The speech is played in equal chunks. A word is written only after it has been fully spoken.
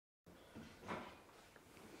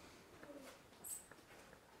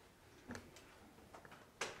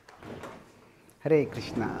Hare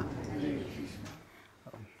Krishna.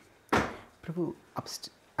 Prabhu,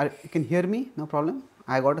 you can hear me? No problem.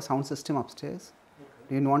 I got a sound system upstairs.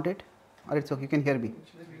 Do you want it? Or it's okay, you can hear me?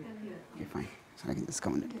 Okay, fine. So I can just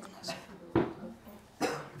come a little closer.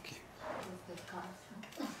 Okay.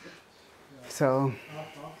 So,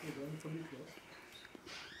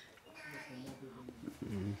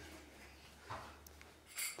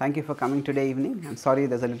 thank you for coming today evening. I'm sorry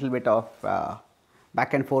there's a little bit of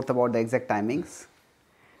back and forth about the exact timings.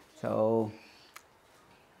 So,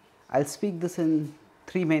 I'll speak this in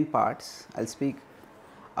three main parts. I'll speak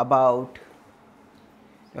about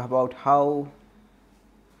how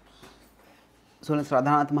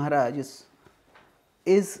Radhanath Maharaj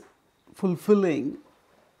is fulfilling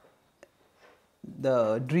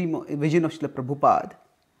the vision of Srila Prabhupada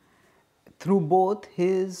through both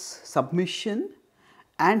his submission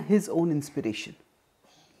and his own inspiration.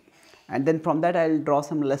 And then from that I'll draw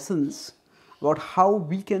some lessons about how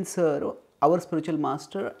we can serve our spiritual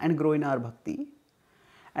master and grow in our bhakti.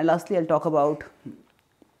 And lastly, I'll talk about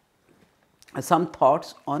some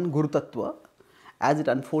thoughts on Guru Tattva as it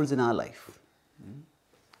unfolds in our life.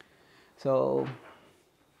 So,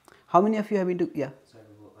 how many of you have been to, So,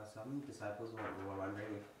 some disciples were wondering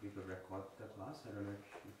if we could record the class. I don't know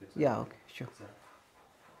if it's... Yeah, okay, sure.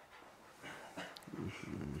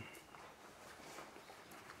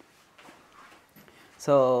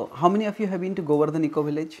 So, how many of you have been to Govardhan Eco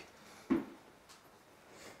Village?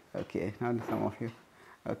 Okay, not some of you.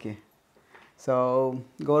 Okay. So,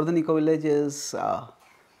 Govardhan Eco Village is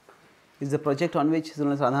the project on which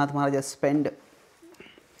Radhanath Maharaj has spent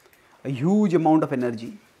a huge amount of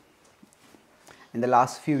energy in the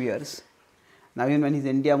last few years. Now, even when he's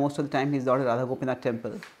in India, most of the time he's not at Radha Gopinath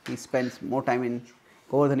temple. He spends more time in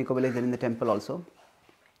Govardhan Eco Village than in the temple also.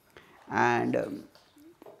 And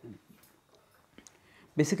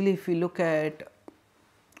basically, if we look at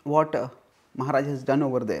what Maharaj has done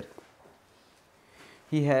over there,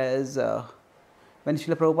 he has, when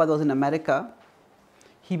Srila Prabhupada was in America,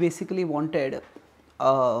 he basically wanted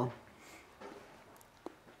a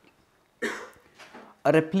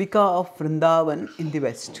replica of Vrindavan in the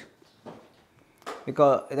West,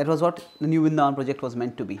 because that was what the new Vrindavan project was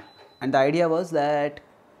meant to be. And the idea was that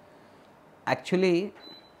actually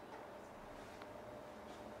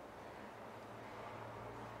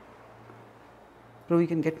we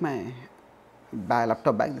can get my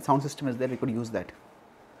laptop back, the sound system is there, we could use that,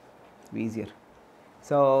 it'd be easier.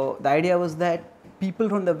 So, the idea was that people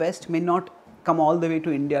from the West may not come all the way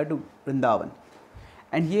to India to Vrindavan,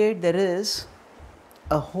 and yet there is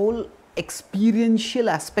a whole experiential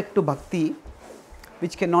aspect to bhakti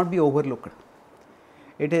which cannot be overlooked.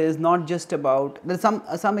 It is not just about, there is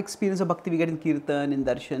some experience of bhakti we get in Kirtan, in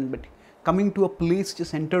Darshan, but coming to a place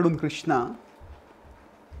just centered on Krishna,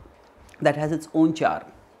 that has its own charm.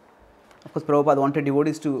 Of course, Prabhupada wanted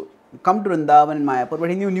devotees to come to Vrindavan and Mayapur, but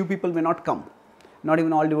he knew new people may not come. Not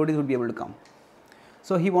even all devotees would be able to come.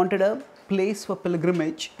 So, he wanted a place for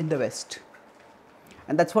pilgrimage in the West.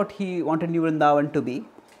 And that's what he wanted New Vrindavan to be.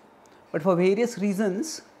 But for various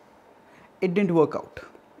reasons, it didn't work out.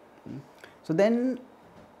 So, then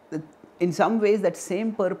in some ways that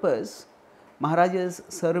same purpose, Maharaj is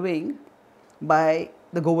serving by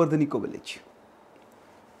the Govardhan Eco Village.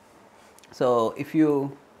 So, if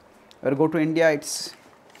you ever go to India, it's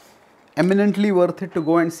eminently worth it to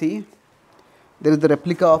go and see. There is the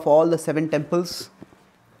replica of all the 7 temples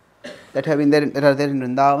that have been there, that are there in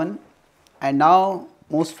Vrindavan, and now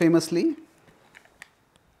most famously,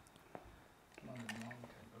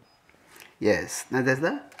 yes, now there's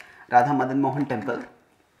the Radha Madan Mohan temple,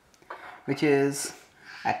 which is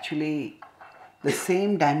actually the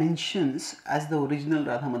same dimensions as the original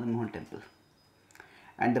Radha Madan Mohan temple.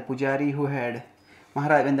 And the pujari who had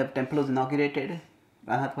Maharaj, when the temple was inaugurated,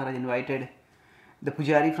 Radhanath Maharaj invited the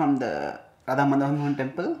pujari from the Radha Madan Mohan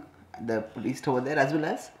temple, the priest over there, as well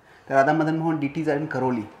as the Radha Madan Mohan deities are in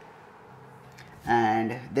Karoli.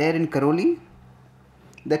 And there in Karoli,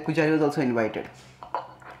 that pujari was also invited.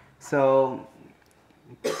 So,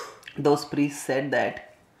 those priests said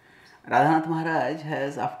that Radhanath Maharaj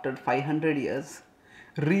has, after 500 years,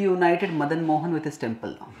 reunited Madan Mohan with his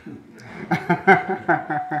temple.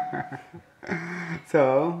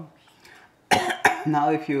 So, now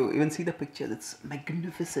if you even see the picture, it's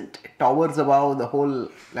magnificent. It towers above the whole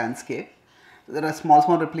landscape. There are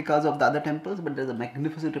small replicas of the other temples, but there's a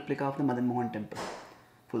magnificent replica of the Madan Mohan temple,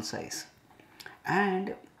 full size.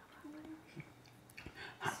 And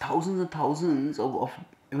thousands and thousands of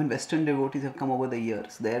even Western devotees have come over the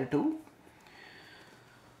years there to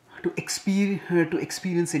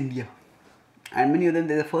experience India. And many of them,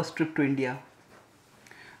 their first trip to India.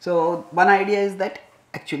 So one idea is that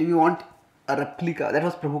actually we want a replica. That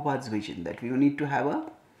was Prabhupada's vision, that we need to have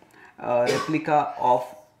a replica of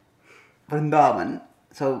Vrindavan.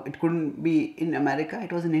 So it couldn't be in America,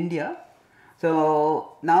 it was in India.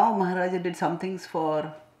 So now Maharaja did some things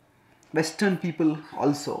for Western people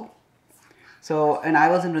also. So when I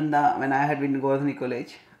was in Vrindavan, when I had been in Govardhani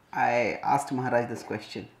College, I asked Maharaj this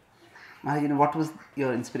question. Maharaj, what was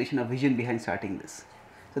your inspiration or vision behind starting this?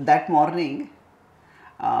 So that morning,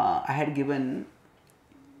 I had given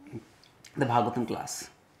the Bhagavatam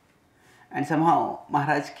class, and somehow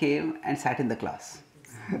Maharaj came and sat in the class.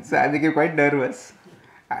 So I became quite nervous.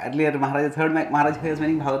 Earlier, Maharaj hears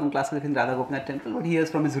many Bhagavatam classes in Radha Gopinath temple, but he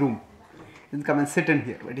hears from his room. He didn't come and sit in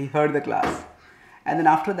here, but he heard the class. And then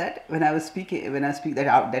after that, that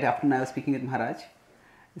afternoon I was speaking with Maharaj,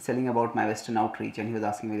 telling about my Western outreach, and he was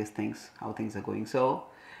asking various things, how things are going. So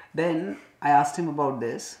then I asked him about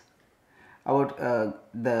this, about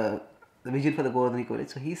the vision for the Govardhani College.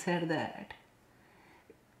 So he said that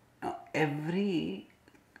every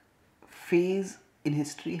phase in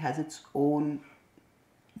history has its own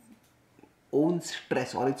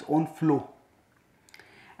stress or its own flow,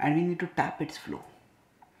 and we need to tap its flow.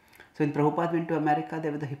 So when Prabhupada went to America,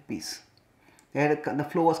 there were the hippies. The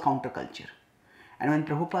flow was counterculture. And when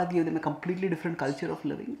Prabhupada gave them a completely different culture of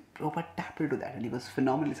living, Prabhupada tapped into that, and he was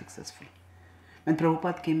phenomenally successful. When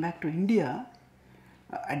Prabhupada came back to India,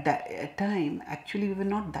 at that time, actually we were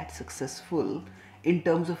not that successful in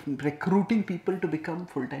terms of recruiting people to become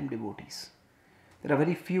full-time devotees. There are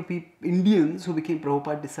very few Indians who became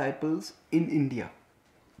Prabhupada disciples in India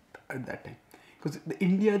at that time. Because in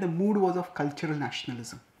India, the mood was of cultural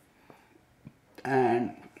nationalism.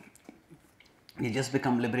 And they just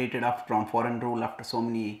become liberated from foreign rule after so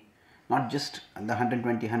many, not just the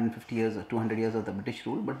 120, 150 years or 200 years of the British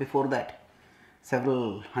rule, but before that,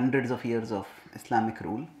 several hundreds of years of Islamic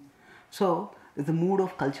rule. So, there's a mood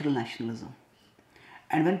of cultural nationalism.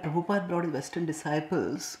 And when Prabhupada brought his Western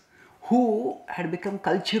disciples, who had become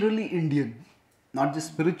culturally Indian, not just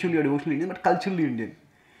spiritually or devotionally Indian, but culturally Indian,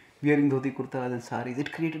 wearing dhoti kurtas and saris,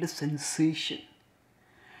 it created a sensation.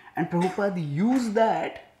 And Prabhupada used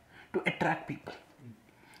that to attract people.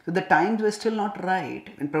 So the times were still not right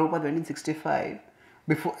when Prabhupada went in 65.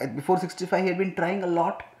 Before 65, he had been trying a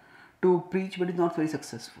lot to preach, but he was not very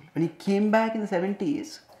successful. When he came back in the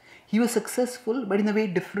 70s, he was successful, but in a way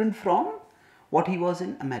different from what he was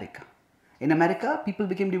in America. In America, people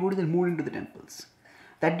became devotees and moved into the temples.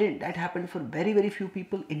 That happened for very, very few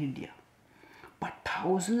people in India. But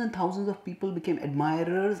thousands and thousands of people became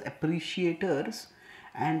admirers, appreciators,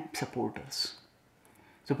 and supporters.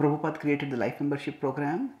 So Prabhupada created the life membership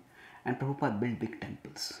program, and Prabhupada built big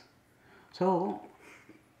temples. So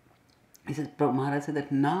he says, Maharaj said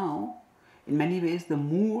that now, in many ways, the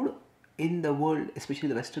mood in the world, especially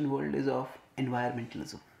the Western world, is of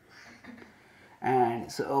environmentalism.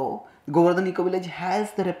 And so Govardhan Eco Village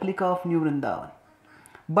has the replica of New Vrindavan,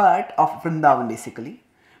 but of Vrindavan basically.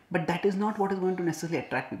 But that is not what is going to necessarily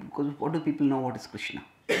attract people, because what do people know what is Krishna?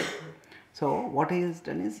 So what he has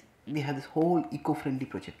done is, we have this whole eco-friendly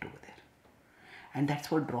project over there, and that's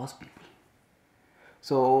what draws people.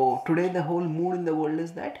 So today the whole mood in the world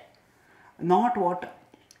is that not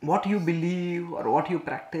what you believe or what you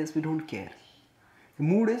practice, we don't care. The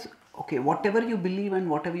mood is, okay, whatever you believe and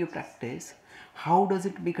whatever you practice, how does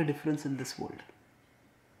it make a difference in this world?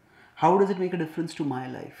 How does it make a difference to my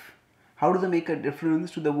life? How does it make a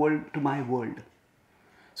difference to the world, to my world?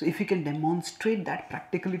 So if you can demonstrate that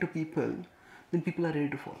practically to people, then people are ready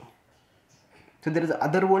to follow. So there is an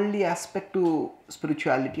otherworldly aspect to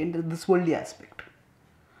spirituality, and there is this worldly aspect.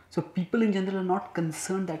 So people in general are not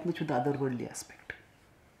concerned that much with the otherworldly aspect.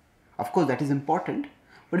 Of course that is important,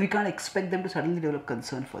 but we can't expect them to suddenly develop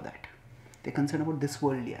concern for that. They're concerned about this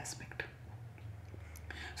worldly aspect.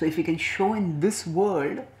 So if we can show in this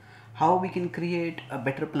world how we can create a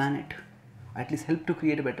better planet, at least help to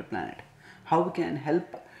create a better planet, how we can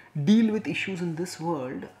help deal with issues in this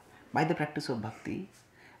world by the practice of bhakti,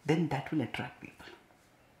 then that will attract people.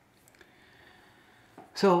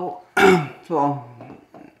 So,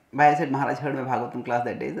 why I said Maharaj heard my Bhagavatam class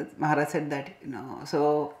that day, that Maharaj said that,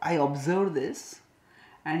 so I observed this,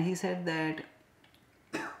 and he said that,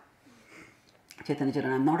 Chaitanya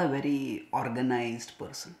Charan, I am not a very organized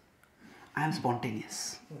person. I am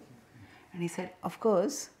spontaneous. And he said, of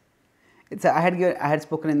course, I had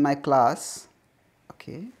spoken in my class,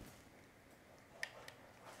 okay.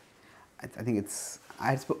 I think it's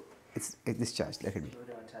discharged, let it be.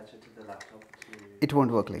 Attach it to the laptop. It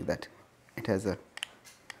won't work like that. It doesn't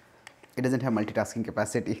have multitasking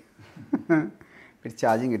capacity. If it's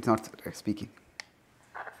charging, it's not speaking.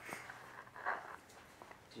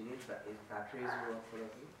 praise you for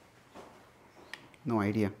us. No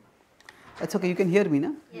idea. That's okay, you can hear me,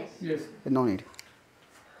 na? Yes. Yes. No need.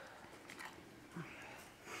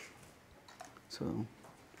 So,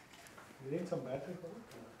 You need some battery for it?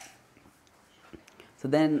 so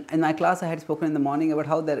then in my class I had spoken in the morning about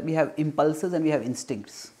how we have impulses and we have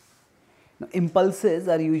instincts. Now, impulses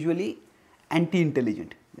are usually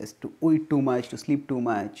anti-intelligent. Just to eat too much, to sleep too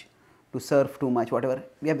much, to surf too much, whatever.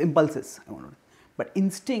 We have impulses. But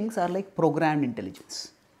instincts are like programmed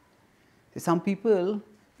intelligence. So some people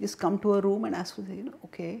just come to a room and ask for,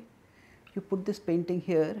 okay, you put this painting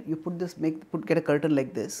here, you put this, get a curtain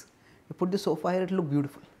like this, you put this sofa here, it will look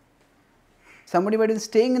beautiful. Somebody might be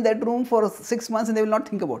staying in that room for 6 months and they will not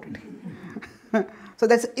think about it. So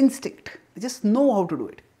that's instinct. They just know how to do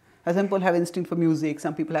it. Some people have instinct for music,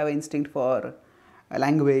 some people have an instinct for a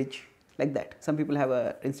language, like that. Some people have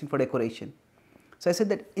an instinct for decoration. So I said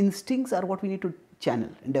that instincts are what we need to channel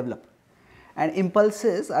and develop. And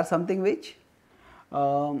impulses are something which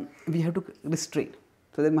we have to restrain.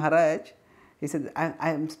 So then Maharaj, he said,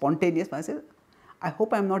 I am spontaneous. I said, I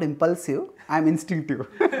hope I am not impulsive, I am instinctive.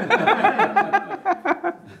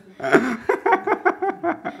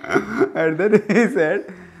 And then he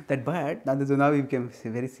said that, but now he became a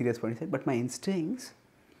very serious point. He said, but my instincts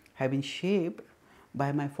have been shaped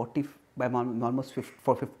by my almost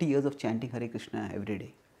 50 years of chanting Hare Krishna every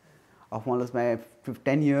day, of almost my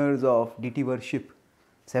 10 years of deity worship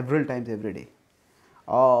several times every day,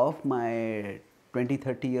 of my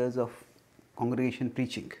 20-30 years of congregation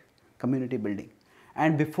preaching, community building,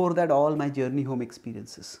 and before that all my journey home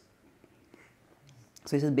experiences.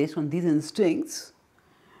 So he says, based on these instincts,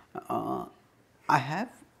 I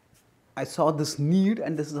saw this need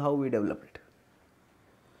and this is how we develop it.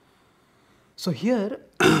 So here,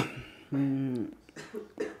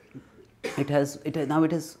 it has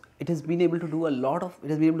been able to do a lot of, it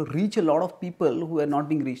has been able to reach a lot of people who are not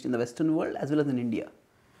being reached in the Western world as well as in India.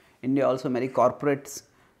 India also, many corporates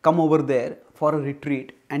come over there for a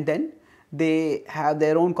retreat and then they have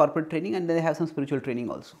their own corporate training and then they have some spiritual training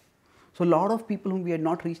also. So a lot of people whom we had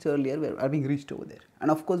not reached earlier are being reached over there. And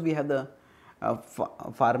of course we have the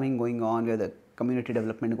farming going on, we have the community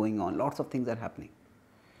development going on, lots of things are happening.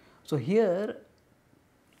 So here,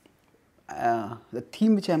 the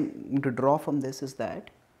theme which I am going to draw from this is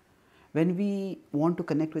that when we want to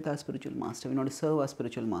connect with our spiritual master, we want to serve our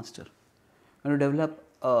spiritual master, we want to develop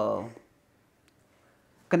a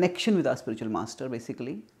connection with our spiritual master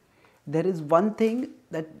basically, there is one thing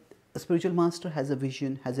that a spiritual master has a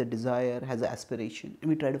vision, has a desire, has an aspiration, and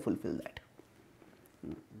we try to fulfill that.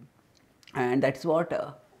 And that's what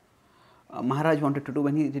Maharaj wanted to do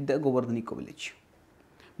when he did the Govardhaniko village.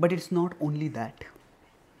 But it's not only that,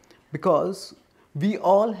 because we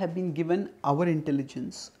all have been given our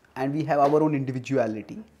intelligence and we have our own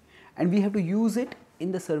individuality and we have to use it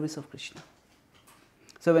in the service of Krishna.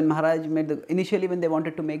 So when Maharaj initially when they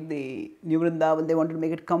wanted to make the New Vrindavan, they wanted to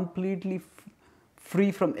make it completely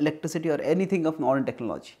free from electricity or anything of modern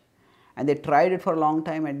technology. And they tried it for a long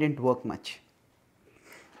time and it didn't work much.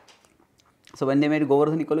 So when they made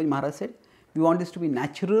Govardhani College, Maharaj said, we want this to be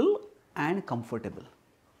natural and comfortable.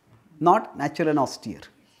 Not natural and austere,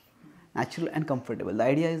 natural and comfortable. The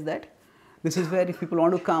idea is that this is where if people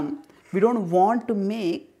want to come, we don't want to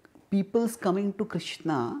make people's coming to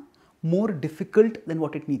Krishna more difficult than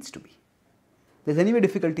what it needs to be. There's anyway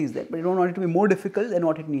difficulties there, but you don't want it to be more difficult than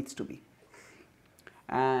what it needs to be.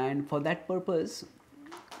 And for that purpose,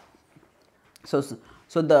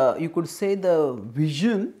 you could say the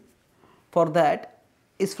vision for that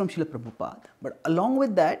is from Srila Prabhupada. But along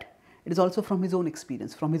with that, it is also from his own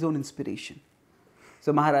experience, from his own inspiration.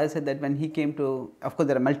 So Maharaj said that when he came to, of course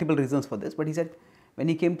there are multiple reasons for this, but he said when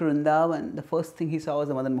he came to Vrindavan, the first thing he saw was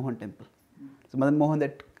the Madan Mohan temple. So Madan Mohan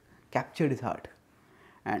that captured his heart.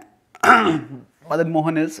 And Madan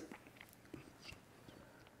Mohan is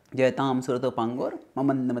Jayatam Surata Pangor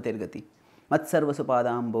Mamandamater Gati Mat Sarva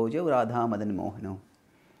Supadam Boja Radha Madan Mohano.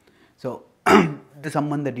 So the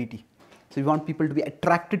Sambandha deity. So we want people to be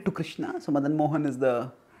attracted to Krishna. So Madan Mohan is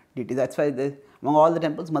the deity. That's why among all the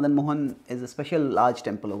temples, Madan Mohan is a special large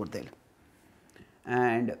temple over there.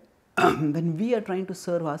 And when we are trying to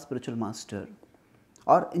serve our spiritual master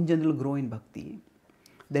or in general grow in bhakti,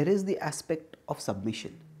 there is the aspect of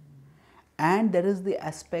submission and there is the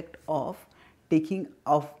aspect of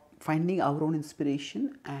finding our own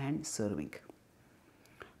inspiration and serving.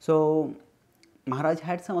 So Maharaj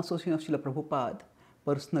had some association of Srila Prabhupada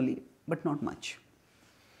personally, but not much.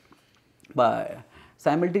 But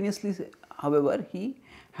simultaneously, however, he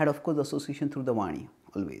had of course association through the Vani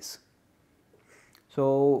always.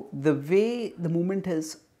 So the way the movement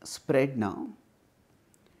has spread now,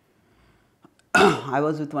 I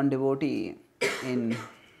was with one devotee in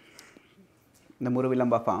the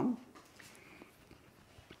Muruvilamba farm,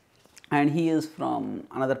 and he is from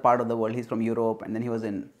another part of the world. He's from Europe, and then he was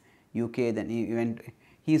in UK. Then he went.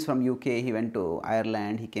 He's from UK. He went to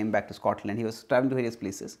Ireland. He came back to Scotland. He was traveling to various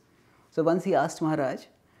places. So once he asked Maharaj,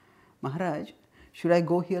 Maharaj, should I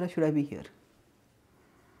go here or should I be here?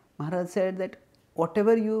 Maharaj said that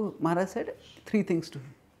whatever you. Maharaj said 3 things to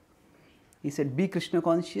him. He said, be Krishna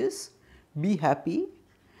conscious, be happy,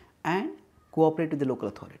 and cooperate with the local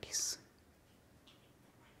authorities.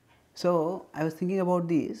 So I was thinking about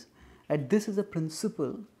these, that this is a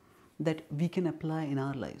principle that we can apply in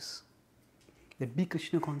our lives. That be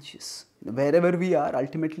Krishna conscious. Wherever we are,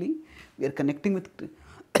 ultimately, we are connecting with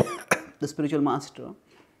the spiritual master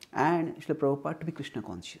and Srila Prabhupada to be Krishna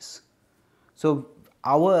conscious. So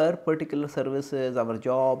our particular services, our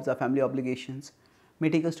jobs, our family obligations may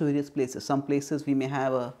take us to various places. Some places we may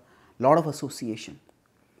have a lot of association.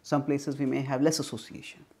 Some places we may have less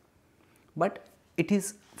association. But it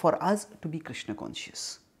is for us to be Krishna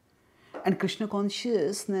conscious. And Krishna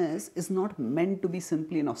consciousness is not meant to be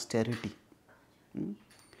simply an austerity.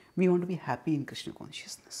 We want to be happy in Krishna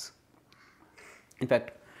consciousness. In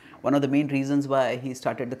fact, one of the main reasons why he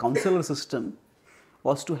started the counselor system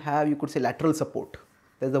was to have, you could say, lateral support.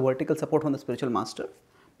 There is the vertical support from the spiritual master,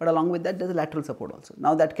 but along with that there is a lateral support also.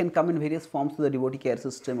 Now that can come in various forms to the devotee care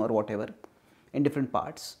system or whatever, in different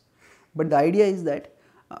parts. But the idea is that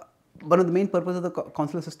one of the main purposes of the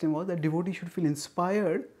counselor system was that devotees should feel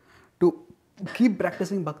inspired to keep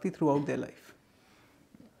practicing bhakti throughout their life.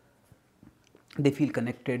 They feel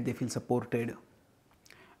connected, they feel supported.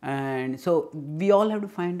 And so we all have to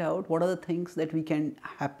find out what are the things that we can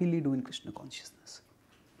happily do in Krishna consciousness.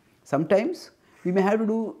 Sometimes we may have to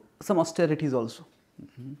do some austerities also.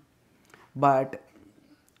 But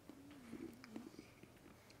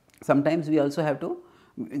sometimes we also have to,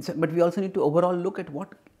 but we also need to overall look at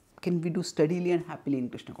what can we do steadily and happily in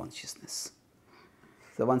Krishna consciousness.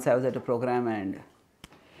 So once I was at a program and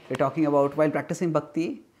we're talking about while practicing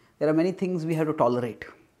bhakti, there are many things we have to tolerate.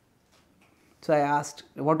 So I asked,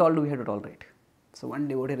 what all do we have to tolerate? So one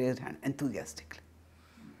devotee raised hand enthusiastically.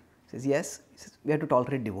 He says, yes, he says, we have to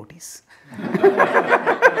tolerate devotees.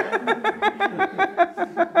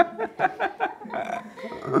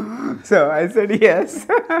 So I said, yes,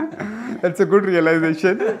 that's a good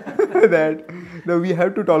realization that no, we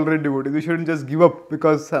have to tolerate devotees. We shouldn't just give up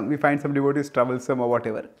because we find some devotees troublesome or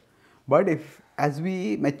whatever. But if as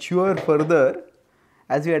we mature further,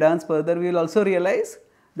 as we advance further, we will also realize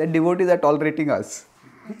that devotees are tolerating us.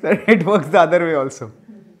 That it works the other way also.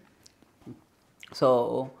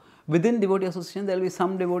 So within devotee association, there will be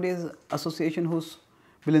some devotees association who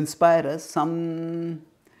will inspire us. Some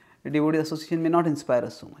devotee association may not inspire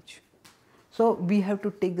us so much. So we have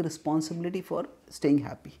to take the responsibility for staying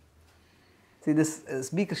happy. See, this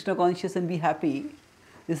be Krishna conscious and be happy.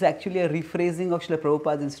 This is actually a rephrasing of Srila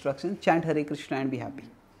Prabhupada's instruction, chant Hare Krishna and be happy.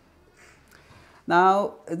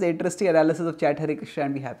 Now, the interesting analysis of chant Hare Krishna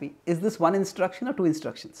and be happy. Is this one instruction or 2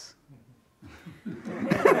 instructions?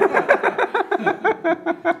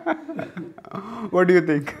 What do you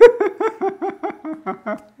think? 2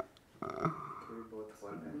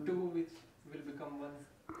 which will become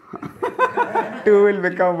 1. 2 will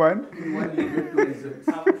become 1.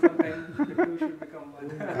 After some time, 2 should become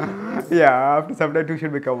 1. Yeah, after some time 2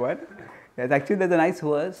 should become 1. Yes, actually there's a nice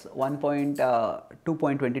verse,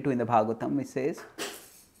 1.2.22 in the Bhagavatam, which says,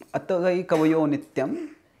 Attavai kavayo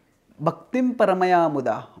nityam bhaktim paramaya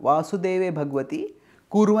muda vasudeve bhagavati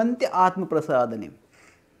kurvanti atma prasadanim.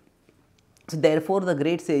 So therefore the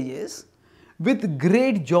great sages, with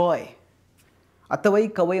great joy, Attavai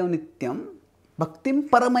kavayo nityam bhaktim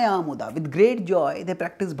paramaya muda, with great joy they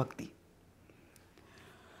practice bhakti.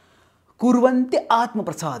 Kurvanti atma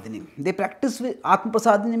prasadanim. They practice with atma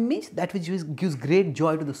prasadanim means that which gives great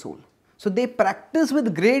joy to the soul. So they practice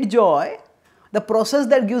with great joy the process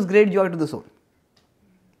that gives great joy to the soul.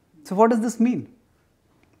 So what does this mean?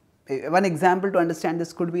 One example to understand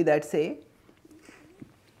this could be that, say,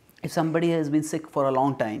 if somebody has been sick for a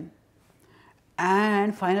long time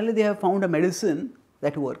and finally they have found a medicine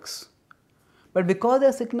that works. But because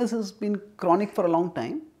their sickness has been chronic for a long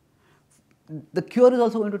time, the cure is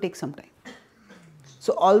also going to take some time.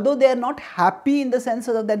 So although they are not happy in the sense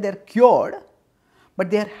of that they are cured, but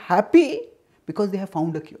they are happy because they have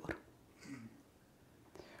found a cure.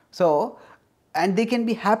 So, and they can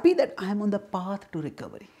be happy that I am on the path to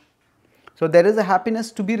recovery. So there is a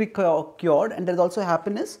happiness to be cured, and there is also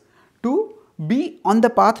happiness to be on the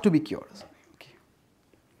path to be cured. Okay.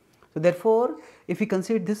 So therefore, if we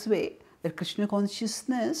consider it this way, that Krishna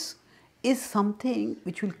consciousness is something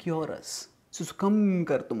which will cure us. So Sukham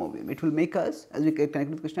kartum avyayam. It will make us, as we connect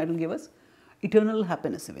with Krishna, it will give us eternal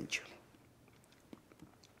happiness eventually.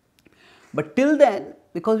 But till then,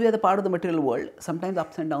 because we are the part of the material world, sometimes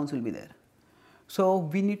ups and downs will be there. So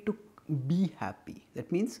we need to be happy.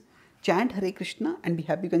 That means chant Hare Krishna and be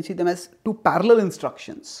happy. You can see them as two parallel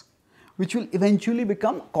instructions, which will eventually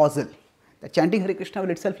become causal. That chanting Hare Krishna will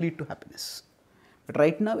itself lead to happiness. But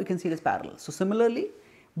right now we can see it as parallel. So similarly,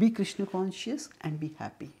 be Krishna conscious and be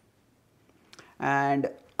happy. And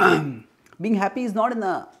being happy is not in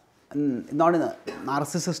a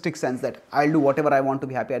narcissistic sense that I'll do whatever I want to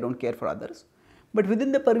be happy, I don't care for others. But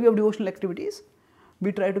within the purview of devotional activities,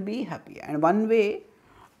 we try to be happy. And one way,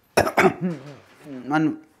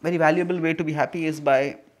 one very valuable way to be happy is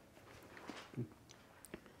by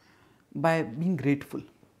being grateful.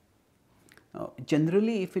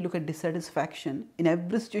 Generally, if we look at dissatisfaction, in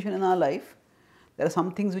every situation in our life, there are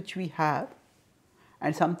some things which we have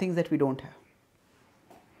and some things that we don't have.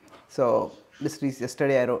 So,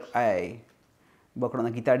 yesterday I worked on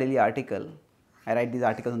a Gita Daily article. I write these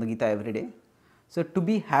articles on the Gita every day. So, to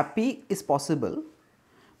be happy is possible,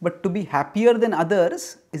 but to be happier than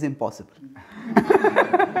others is impossible.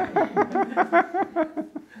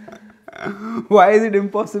 Why is it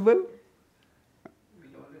impossible?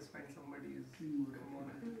 We'll always find somebody who's more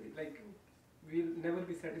happy. Like, we'll never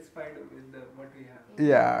be satisfied with what we have.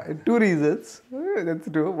 Yeah, two reasons. That's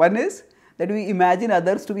true. One is that we imagine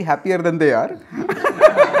others to be happier than they are.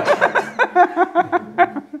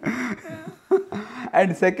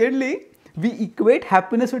 And secondly, we equate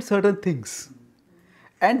happiness with certain things.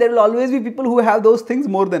 And there will always be people who have those things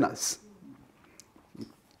more than us.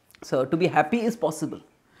 So, to be happy is possible,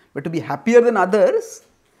 but to be happier than others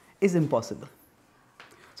is impossible.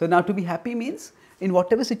 So, now to be happy means in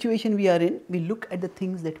whatever situation we are in, we look at the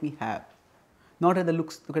things that we have, not at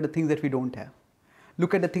look at the things that we don't have.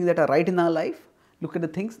 Look at the things that are right in our life, look at the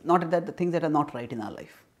things, not at the things that are not right in our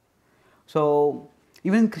life. So,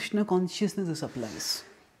 even in Krishna consciousness this applies.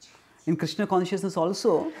 In Krishna consciousness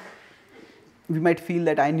also, we might feel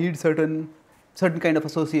that I need certain kind of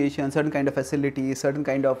association, certain kind of facilities, certain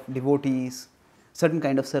kind of devotees, certain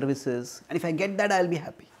kind of services, and if I get that, I will be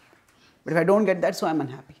happy. But if I don't get that, so I am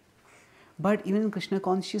unhappy. But even in Krishna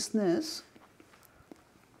consciousness,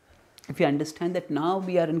 if you understand that now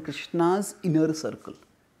we are in Krishna's inner circle,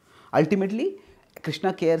 ultimately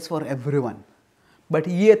Krishna cares for everyone. But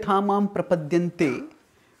ye thamam prapadyante,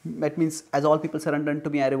 that means as all people surrender unto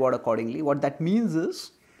me, I reward accordingly. What that means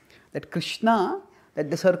is that Krishna, that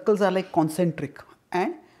the circles are like concentric,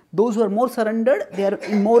 and those who are more surrendered, they are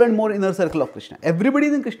in more and more inner circle of Krishna. Everybody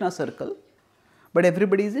is in Krishna's circle, but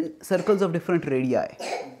everybody is in circles of different radii.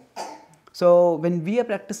 So, when we are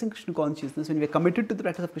practicing Krishna consciousness, when we are committed to the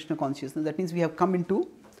practice of Krishna consciousness, that means we have come into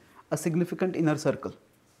a significant inner circle.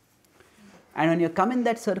 And when you come in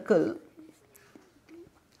that circle,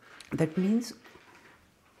 that means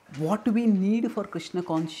what we need for Krishna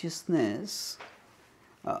consciousness,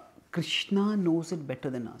 Krishna knows it better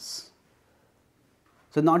than us.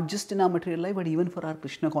 So, not just in our material life, but even for our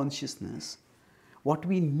Krishna consciousness, what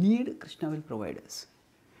we need, Krishna will provide us.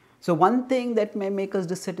 So, one thing that may make us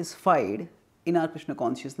dissatisfied in our Krishna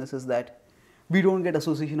consciousness is that we don't get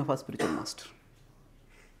association of our spiritual master.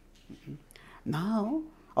 Now,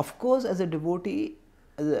 of course, as a devotee,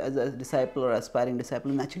 as a disciple or aspiring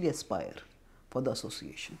disciple, we naturally aspire for the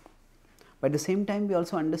association. But at the same time, we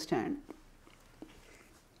also understand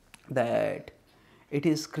that it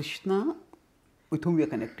is Krishna with whom we are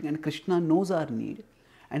connecting, and Krishna knows our need,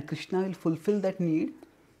 and Krishna will fulfill that need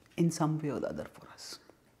in some way or the other for us.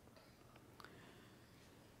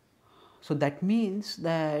 So that means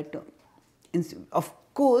that, of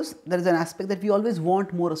course, there is an aspect that we always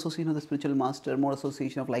want more association of the spiritual master, more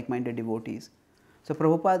association of like-minded devotees. So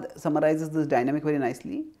Prabhupada summarizes this dynamic very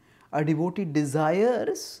nicely. A devotee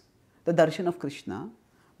desires the darshan of Krishna,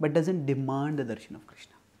 but doesn't demand the darshan of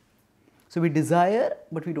Krishna. So we desire,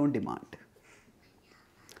 but we don't demand.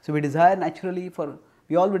 So we desire naturally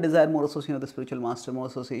we all will desire more association of the spiritual master, more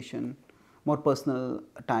association, more personal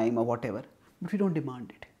time or whatever, but we don't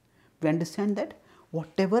demand it. We understand that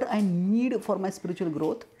whatever I need for my spiritual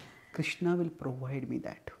growth, Krishna will provide me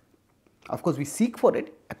that. Of course, we seek for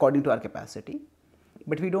it according to our capacity,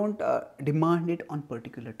 but we don't demand it on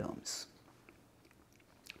particular terms.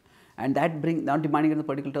 And that not demanding it on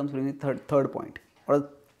particular terms brings me to the third point.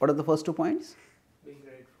 What are the first 2 points? Being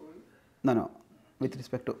grateful. No. With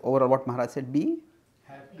respect to overall what Maharaj said, be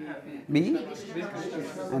Happy. be,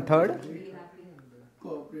 and third,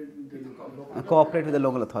 cooperate with the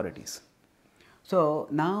local authorities. So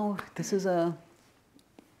now this is a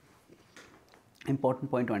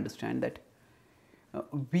important point to understand, that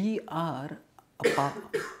We are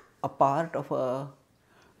a part of a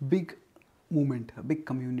big movement, a big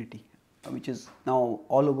community, which is now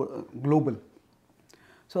all over global.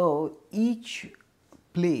 So each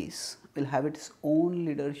place will have its own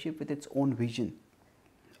leadership with its own vision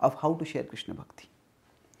of how to share Krishna Bhakti.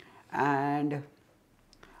 And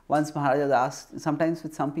once Maharaj has asked, sometimes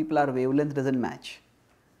with some people our wavelength doesn't match.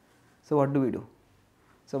 So what do we do?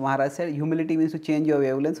 So Maharaj said, humility means to change your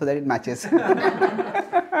wavelength so that it matches.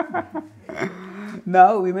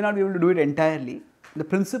 Now we may not be able to do it entirely. The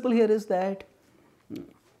principle here is that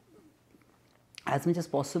as much as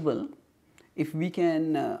possible, if we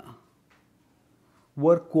can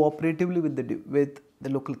work cooperatively with the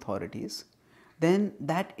local authorities, then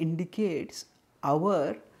that indicates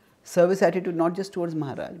our service attitude not just towards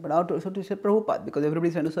Maharaj, but also to Srila Prabhupada, because everybody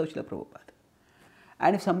is trying to serve Srila Prabhupada.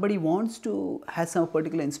 And if somebody wants to, has some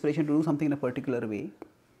particular inspiration to do something in a particular way,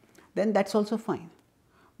 then that's also fine.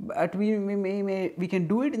 But we can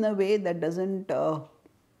do it in a way that doesn't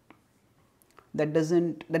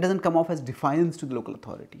come off as defiance to the local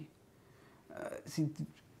authority. See,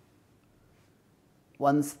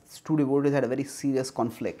 once two devotees had a very serious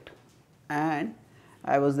conflict, and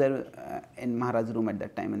I was there in Maharaj's room at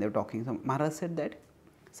that time, and they were talking. So Maharaj said that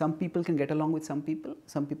some people can get along with some people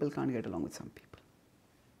can't get along with some people.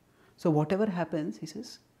 So whatever happens, he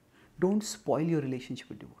says, don't spoil your relationship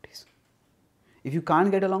with devotees. If you can't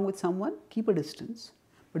get along with someone, keep a distance,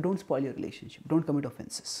 but don't spoil your relationship. Don't commit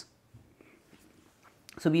offenses.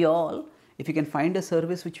 So we all, if you can find a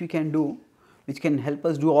service which we can do, which can help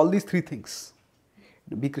us do all these three things,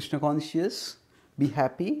 be Krishna conscious, be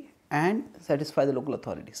happy, and satisfy the local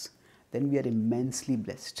authorities, then we are immensely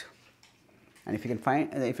blessed. And if you can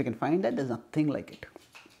find that, there's nothing like it.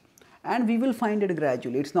 And we will find it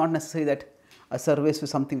gradually. It's not necessary that a service with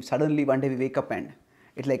something, suddenly one day we wake up and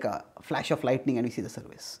it's like a flash of lightning and we see the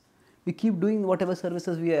service. We keep doing whatever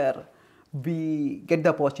services we get the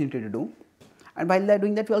opportunity to do. And while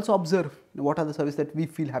doing that, we also observe what are the services that we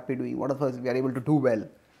feel happy doing, what are the services we are able to do well.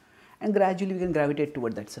 And gradually we can gravitate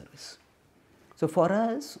toward that service. So for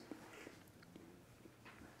us,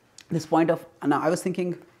 this point of, now I was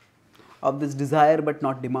thinking of this desire but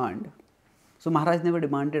not demand. So Maharaj never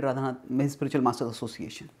demanded Radhanath, his spiritual master's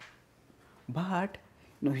association. But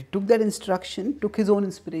he took that instruction, took his own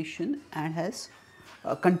inspiration, and has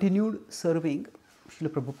continued serving Srila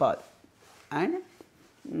Prabhupada and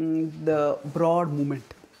the broad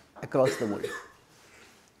movement across the world.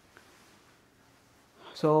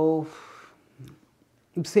 So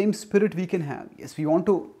same spirit we can have. Yes, we want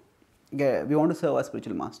to serve our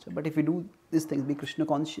spiritual master, but if we do these things, be Krishna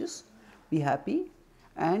conscious, be happy,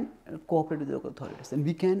 and cooperate with the local authorities, then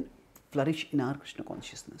we can flourish in our Krishna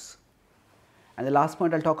consciousness. And the last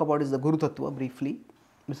point I'll talk about is the Guru Tattva briefly.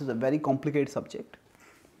 This is a very complicated subject,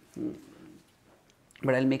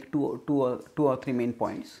 but I'll make two or three main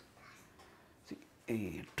points.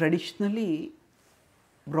 See, traditionally,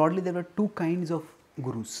 broadly, there were two kinds of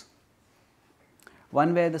gurus.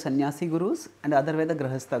 One were the sannyasi gurus and the other were the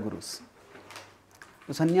grahastha gurus.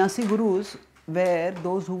 The sannyasi gurus were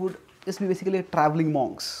those who would just be basically traveling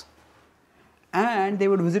monks, and they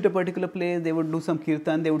would visit a particular place, they would do some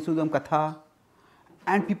kirtan, they would do some katha,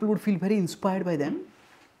 and people would feel very inspired by them,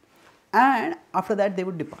 and after that they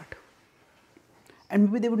would depart, and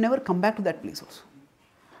maybe they would never come back to that place also.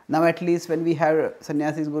 Now at least when we have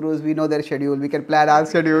sannyasis gurus, we know their schedule, we can plan our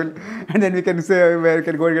schedule, and then we can say where we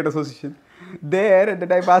can go and get association. There at the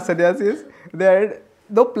time past sannyasis, they had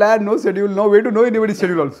no plan, no schedule, no way to know anybody's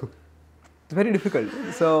schedule also. It's very difficult.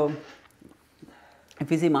 So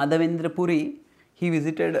if you see Madhavendra Puri, he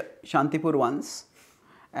visited Shantipur once,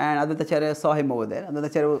 and Advaita Acharya saw him over there. Advaita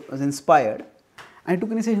Acharya was inspired and he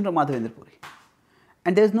took initiation from Madhavendra Puri.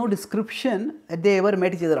 And there is no description that they ever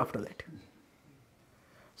met each other after that.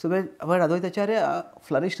 So when Advaita Acharya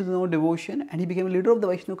flourished in his own devotion and he became a leader of the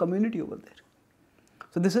Vaishnava community over there.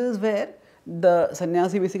 So this is where the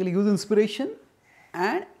sannyasi basically gives inspiration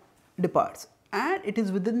and departs. And it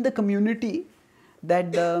is within the community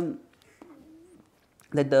that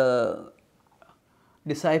the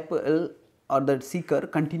disciple or the seeker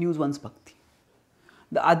continues one's bhakti.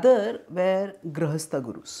 The other were grahastha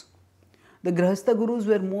gurus. The grahastha gurus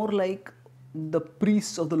were more like the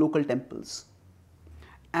priests of the local temples,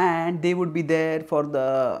 and they would be there for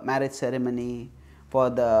the marriage ceremony, for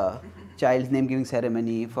the child's name giving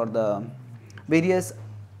ceremony, for the various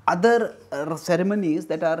other ceremonies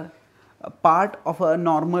that are a part of a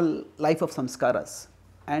normal life of samskaras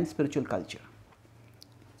and spiritual culture.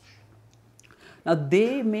 Now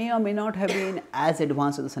they may or may not have been as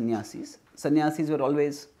advanced as the sannyasis. Sannyasis were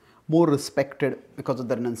always more respected because of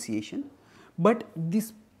their renunciation. But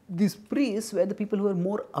these priests were the people who were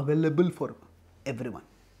more available for everyone.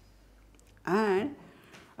 And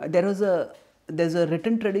there's a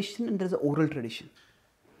written tradition and there's an oral tradition.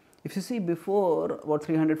 If you see, before about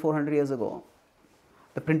 300, 400 years ago,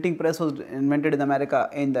 the printing press was invented in America,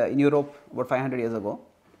 in Europe about 500 years ago,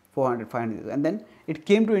 400, 500 years ago, and then it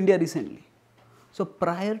came to India recently. So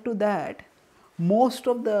prior to that, most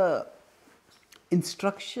of the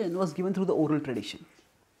instruction was given through the oral tradition.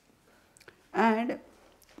 And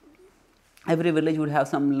every village would have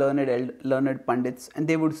some learned pandits, and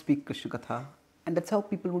they would speak Krishna Katha, and that's how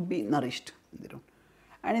people would be nourished.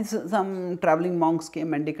 And if some traveling monks came,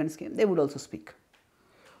 mendicants came, they would also speak.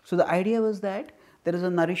 So the idea was that there is a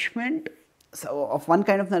nourishment, of one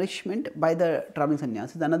kind of nourishment by the traveling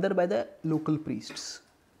sannyasis, another by the local priests.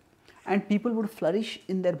 And people would flourish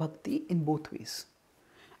in their bhakti in both ways.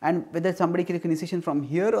 And whether somebody took initiation from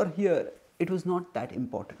here or here, it was not that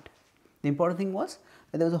important. The important thing was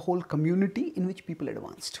that there was a whole community in which people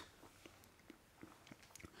advanced.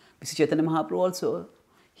 We see Chaitanya Mahaprabhu also,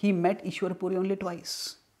 he met Ishwar Puri only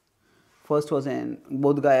twice. First was in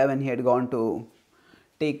Bodh Gaya when he had gone to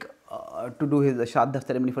do his Shraddha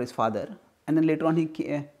ceremony for his father, and then later on he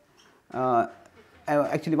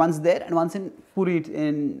actually once there and once in Puri,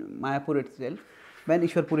 in Mayapur itself, when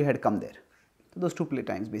Ishwar Puri had come there. So those two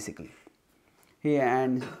times basically.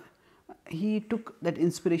 He took that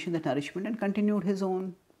inspiration, that nourishment, and continued his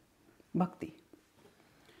own bhakti.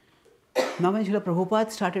 Now when Srila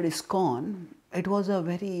Prabhupada started ISKCON, it was a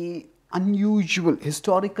very unusual,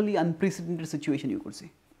 historically unprecedented situation, you could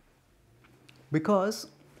say. Because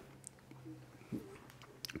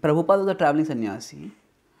Prabhupada was a traveling sannyasi,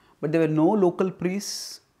 but there were no local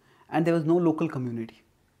priests and there was no local community.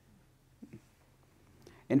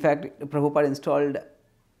 In fact, Prabhupada installed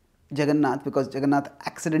Jagannath because Jagannath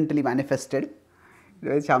accidentally manifested.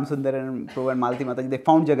 Shyam Sundar and Prabhu and Malati Mataji, they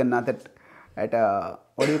found Jagannath at a,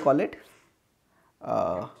 what do you call it?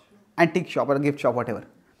 Antique shop or a gift shop, whatever.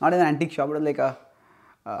 Not an antique shop, but like a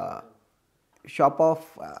shop of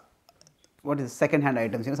second-hand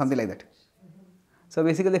items, something like that. So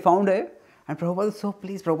basically they found it, and Prabhupada was so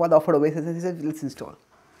pleased. Prabhupada offered obeisance. He said, let's install.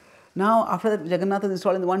 Now after that, Jagannath is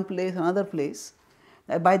installed in one place, another place.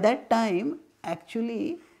 By that time,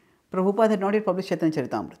 actually, Prabhupada had not yet published Chaitanya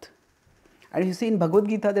Charitamrita. And if you see in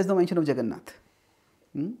Bhagavad-Gītā, there is no mention of Jagannath.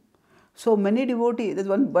 So many devotees, there is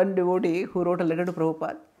one devotee who wrote a letter to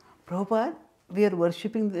Prabhupada. Prabhupada, we are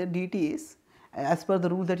worshipping the deities as per the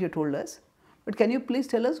rules that you told us. But can you please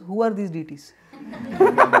tell us who are these deities?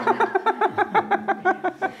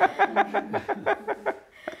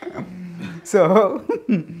 So,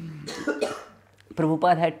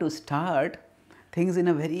 Prabhupada had to start things in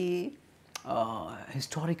a very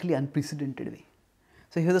historically unprecedented way.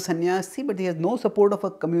 So he was a sannyasi, but he has no support of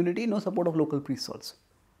a community, no support of local priests also.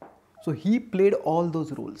 So he played all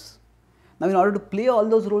those roles. Now in order to play all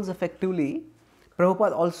those roles effectively,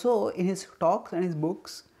 Prabhupada also in his talks and his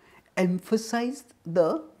books emphasized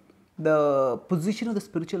the position of the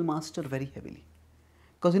spiritual master very heavily.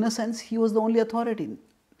 Because in a sense, he was the only authority.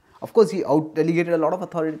 Of course, he out-delegated a lot of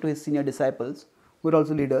authority to his senior disciples, who were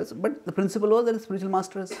also leaders, but the principle was that the spiritual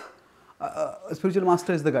master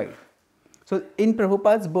is the guide. So in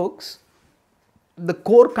Prabhupada's books, the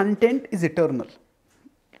core content is eternal.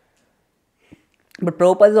 But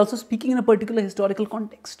Prabhupada is also speaking in a particular historical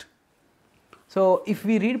context. So if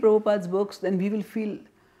we read Prabhupada's books, then we will feel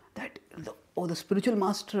that, the spiritual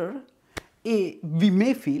master, we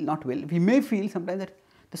may feel sometimes that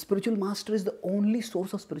the spiritual master is the only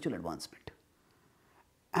source of spiritual advancement.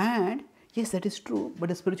 And yes, that is true, but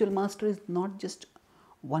the spiritual master is not just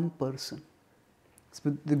one person.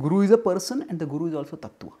 The Guru is a person and the Guru is also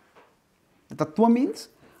tattva. The tattva means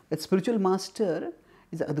that spiritual master,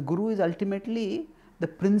 the Guru is ultimately the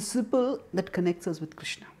principle that connects us with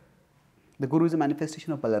Krishna. The Guru is a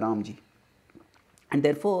manifestation of Balaramji. And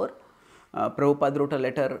therefore, Prabhupada wrote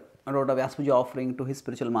a Vyaspuja offering to his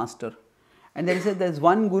spiritual master. And then he said there is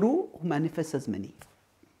one Guru who manifests as many.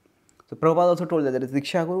 So Prabhupada also told that there is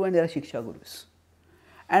Diksha Guru and there are Shiksha Gurus.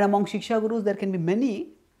 And among Shiksha Gurus there can be many,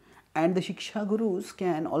 and the Shiksha Gurus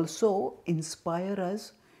can also inspire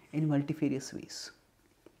us in multifarious ways.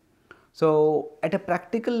 So at a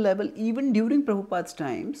practical level, even during Prabhupada's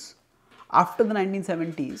times, after the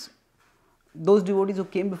 1970s, those devotees who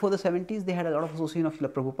came before the 70s, they had a lot of association of Srila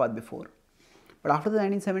Prabhupada before. But after the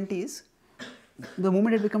 1970s, the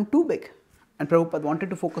movement had become too big, and Prabhupada wanted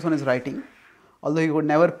to focus on his writing, although he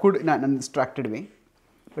never could in an undistracted way.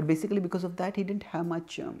 But basically because of that, he didn't have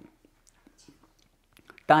much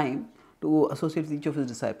time to associate with each of his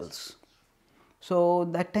disciples. So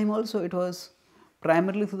that time also it was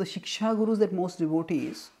primarily through the Shiksha Gurus that most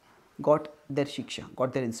devotees got their Shiksha,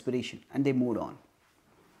 got their inspiration, and they moved on.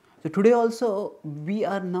 So today also we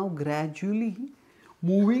are now gradually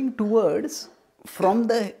moving towards, from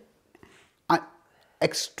the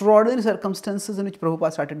extraordinary circumstances in which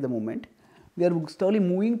Prabhupada started the movement, we are slowly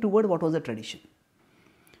moving toward what was the tradition.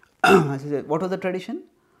 As I said, what was the tradition?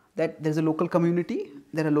 That there is a local community,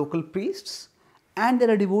 there are local priests, and there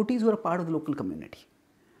are devotees who are part of the local community.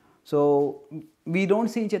 So we don't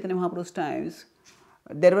see in Chaitanya Mahaprabhu's times,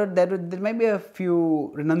 there might be a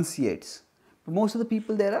few renunciates, but most of the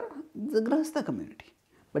people there are the Grahastha community.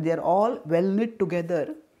 But they are all well knit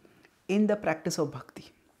together in the practice of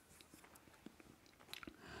bhakti.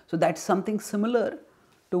 So that's something similar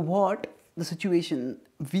to what the situation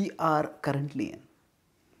we are currently in.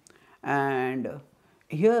 And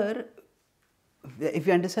here, if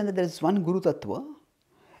you understand that there is one Guru Tattva,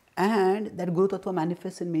 and that Guru Tattva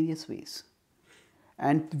manifests in various ways.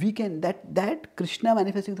 And we can, that Krishna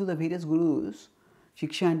manifesting through the various Gurus,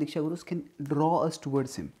 Shiksha and Diksha Gurus, can draw us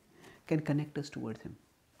towards Him, can connect us towards Him.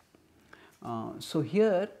 So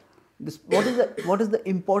here, what is the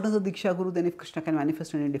importance of Diksha Guru then if Krishna can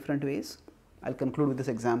manifest in different ways? I'll conclude with this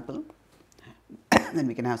example, then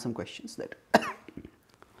we can have some questions. That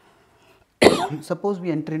suppose we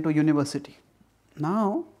enter into a university.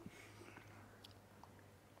 Now,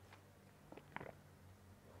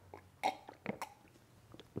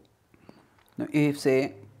 if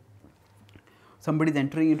say somebody is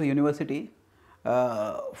entering into a university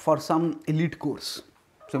for some elite course,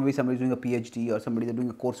 so maybe somebody is doing a PhD or somebody is doing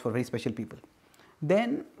a course for very special people,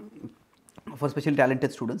 then for special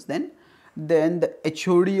talented students, then the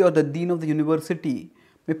HOD or the Dean of the university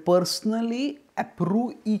may personally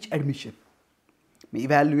approve each admission, may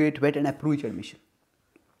evaluate, vet and approve each admission.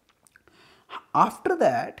 After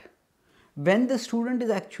that, when the student is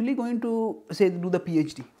actually going to say do the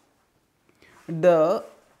PhD,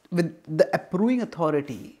 with the approving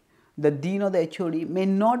authority, the Dean or the HOD may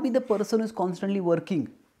not be the person who is constantly working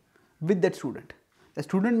with that student. The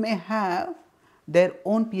student may have their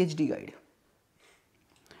own PhD guide,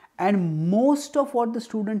 and most of what the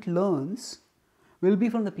student learns will be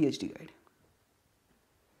from the PhD guide.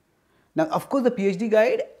 Now, of course, the PhD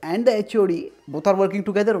guide and the HOD both are working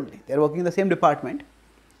together only. They are working in the same department,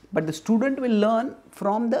 but the student will learn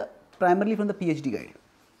primarily from the PhD guide,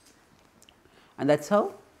 and that's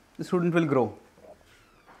how the student will grow.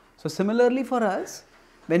 So similarly for us,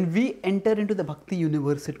 when we enter into the Bhakti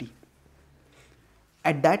University,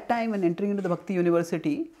 at that time when entering into the Bhakti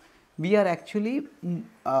University, we are actually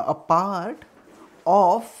a part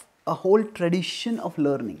of a whole tradition of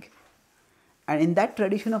learning. And in that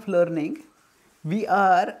tradition of learning, we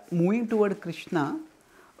are moving toward Krishna.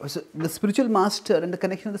 So the spiritual master and the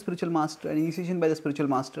connection of the spiritual master and initiation by the spiritual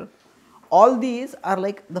master, all these are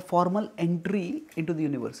like the formal entry into the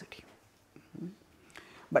university.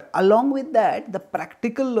 But along with that, the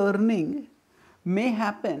practical learning may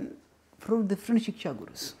happen from different Shiksha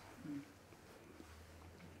Gurus.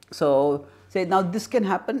 So, say now this can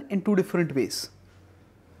happen in two different ways.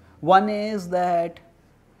 One is that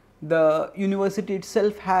the university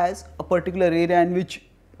itself has a particular area in which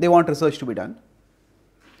they want research to be done,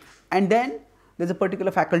 and then there is a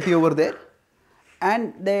particular faculty over there,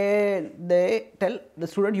 and they tell the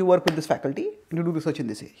student, you work with this faculty and you do research in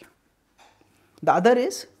this area. The other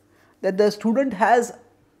is that the student has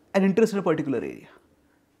an interest in a particular area.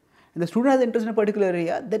 And the student has an interest in a particular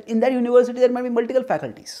area, then in that university there might be multiple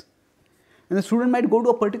faculties. And the student might go to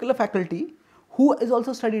a particular faculty who is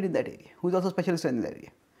also studied in that area, who is also specialist in that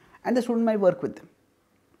area. And the student might work with them.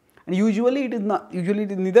 And usually it is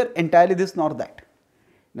neither entirely this nor that.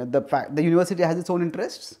 You know, the university has its own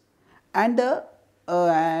interests, and the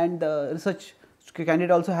research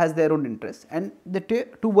candidate also has their own interests, and the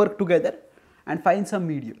two work together and find some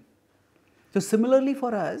medium. So similarly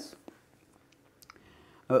for us,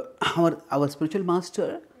 our spiritual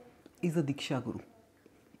master is the Diksha Guru.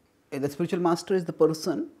 The spiritual master is the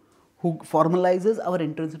person who formalizes our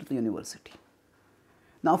entrance into the university.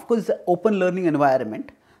 Now, of course, it's an open learning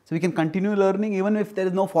environment, so we can continue learning even if there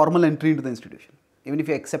is no formal entry into the institution. Even if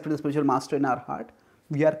we accepted the spiritual master in our heart,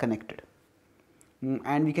 we are connected,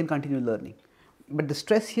 and we can continue learning. But the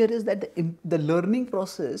stress here is that the learning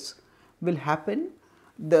process will happen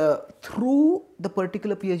through the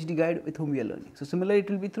particular PhD guide with whom we are learning. So similarly, it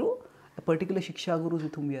will be through a particular Shiksha Gurus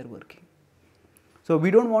with whom we are working. So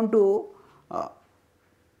we don't want to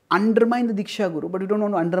undermine the Diksha Guru, but we don't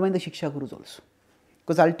want to undermine the Shiksha Gurus also.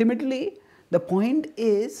 Because ultimately, the point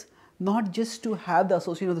is not just to have the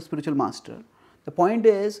association of the spiritual master. The point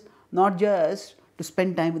is not just to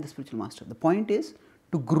spend time with the spiritual master. The point is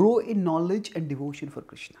to grow in knowledge and devotion for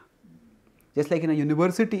Krishna. Just like in a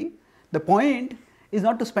university, the point is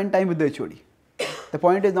not to spend time with the HOD. The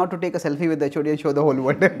point is not to take a selfie with the HOD and show the whole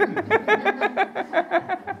world.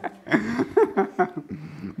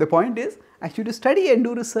 The point is actually to study and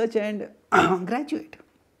do research and graduate.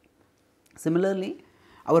 Similarly,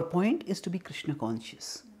 our point is to be Krishna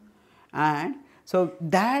conscious. And so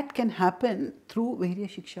that can happen through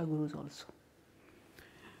various Shiksha Gurus also.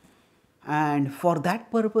 And for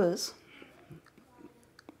that purpose,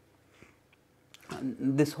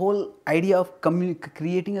 this whole idea of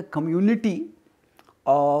creating a community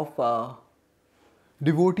of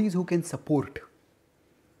devotees who can support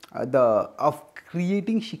of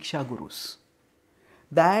creating Shiksha Gurus.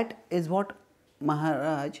 That is what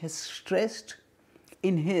Maharaj has stressed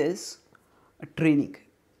in his training.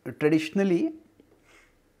 Traditionally,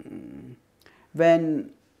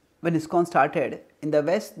 when ISKCON started, in the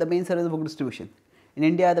West, the main service was book distribution. In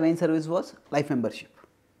India, the main service was life membership.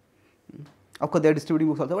 Of course, they are distributing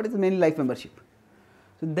books also, but it's mainly life membership.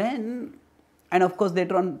 So then, and of course,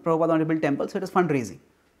 later on, Prabhupada wanted to build temples, so it was fundraising.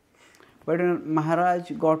 But when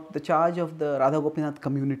Maharaj got the charge of the Radha Gopinath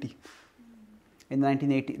community in the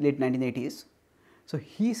late 1980s, so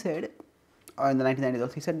he said, or in the 1990s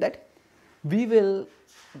also, he said that the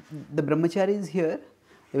brahmacharis here,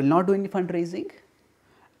 they will not do any fundraising,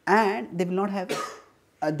 and they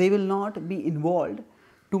will not be involved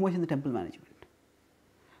too much in the temple management.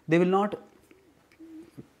 They will not,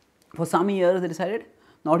 for some years they decided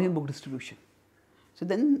not even book distribution. So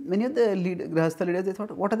then many of the Grahastha leaders, they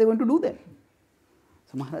thought, what are they going to do then?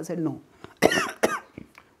 So Maharaj said, no.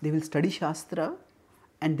 They will study Shastra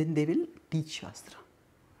and then they will teach Shastra.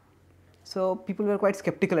 So people were quite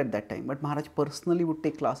skeptical at that time, but Maharaj personally would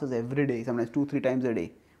take classes every day, sometimes 2-3 times a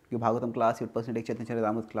day. Give Bhagavatam class, he would personally take Chaitanya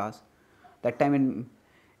Charan class. That time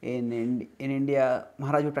in India,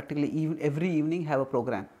 Maharaj would practically every evening have a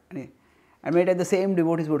program. And many times the same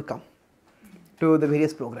devotees would come to the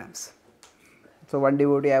various programs. So one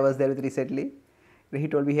devotee I was there with recently, he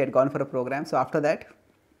told me he had gone for a program. So after that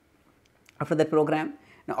program,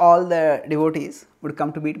 all the devotees would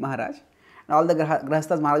come to meet Maharaj, and all the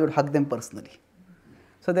Grahasthas, Maharaj would hug them personally.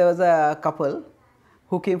 So there was a couple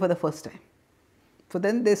who came for the first time. So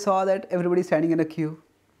then they saw that everybody is standing in a queue.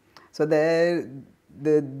 So there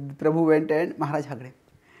the Prabhu went and Maharaj hugged him.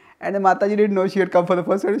 And the Mataji didn't know she had come for the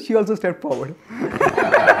first time, she also stepped forward.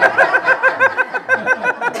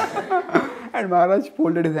 And Maharaj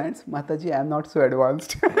folded his hands, Mataji, I am not so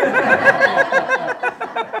advanced.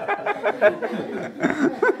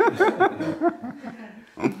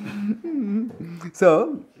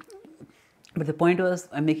 So, but the point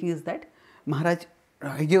I'm making is that Maharaj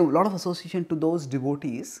gave a lot of association to those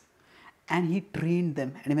devotees and he trained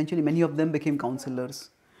them, and eventually many of them became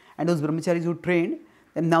counselors. And those brahmacharis who trained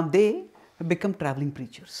them, now they have become traveling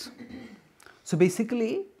preachers. So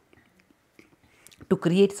basically, to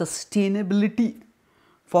create sustainability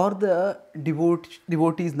for the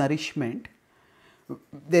devotees' nourishment,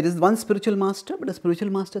 there is one spiritual master, but a spiritual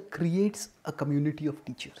master creates a community of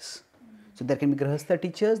teachers. So there can be Grahastha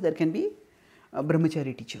teachers, there can be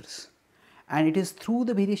brahmachari teachers. And it is through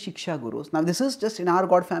the various Shiksha Gurus. Now this is just in our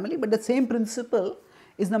God family, but the same principle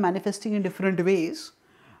is now manifesting in different ways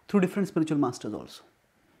through different spiritual masters also.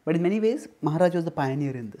 But in many ways, Maharaj was the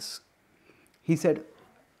pioneer in this. He said,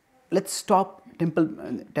 let's stop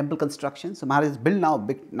temple construction. So Maharaj has built now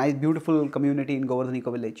big, nice, beautiful community in Govardhan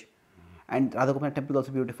Eco Village. And Radha Gopinath temple is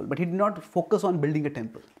also beautiful. But he did not focus on building a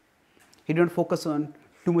temple. He did not focus on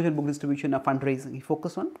too much on book distribution or fundraising. He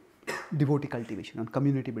focused on devotee cultivation, on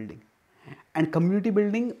community building. And community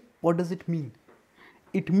building, what does it mean?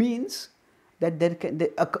 It means that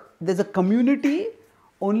there's a community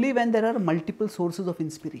only when there are multiple sources of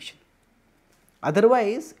inspiration.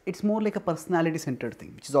 Otherwise, it's more like a personality-centered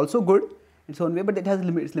thing, which is also good in its own way, but it has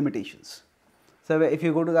its limitations. So if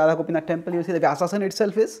you go to the Radha Gopinath temple, you see the Vyasasana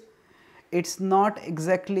itself it's not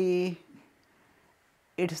exactly,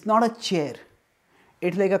 it's not a chair,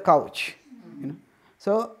 it's like a couch. You know?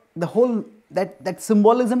 So the whole, that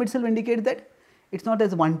symbolism itself indicates that it's not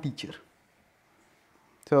as one teacher.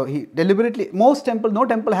 So he deliberately, no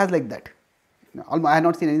temple has like that. I have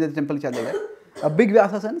not seen any other temple which has like that. A big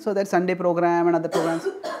Vyasasana, so that Sunday program and other programs,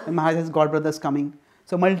 and Maharaj has God brothers coming.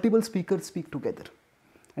 So multiple speakers speak together.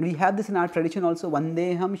 And we have this in our tradition also,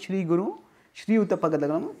 Vandeham Shri Guru, Shri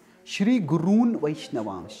Uttapagadagam, Shri Gurun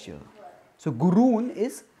Vaishnavamsya. So Gurun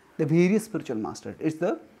is the various spiritual master. It's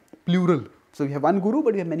the plural. So we have one Guru,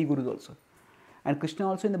 but we have many Gurus also. And Krishna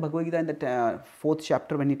also in the Bhagavad-Gītā in the 4th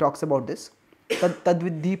chapter, when he talks about this,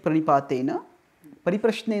 Tadvidhi pranipatena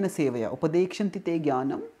pariprashnena sevaya upadekshanti te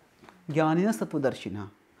jnanam Jnaninas Tattvadarshina.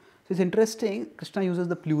 So it's interesting, Krishna uses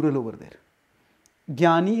the plural over there.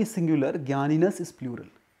 Jnani is singular, Jnaninas is plural.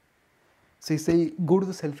 So he's saying, go to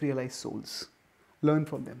the self-realized souls, learn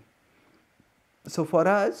from them. So for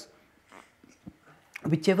us,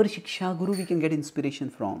 whichever Shiksha Guru we can get inspiration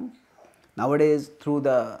from, nowadays through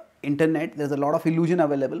the internet, there's a lot of illusion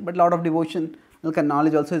available, but a lot of devotion and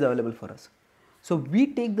knowledge also is available for us. So we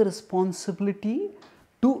take the responsibility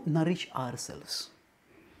to nourish ourselves.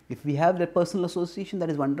 If we have that personal association, that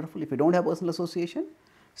is wonderful. If we don't have personal association,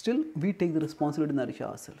 still we take the responsibility to nourish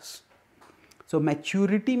ourselves. So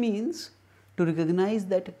maturity means to recognize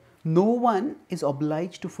that no one is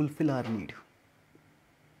obliged to fulfill our need.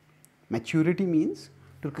 Maturity means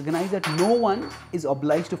to recognize that no one is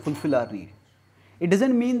obliged to fulfill our need. It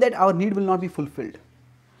doesn't mean that our need will not be fulfilled,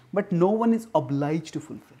 but no one is obliged to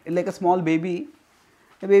fulfill. It's like a small baby.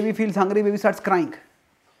 The baby feels hungry, baby starts crying.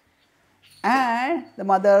 And the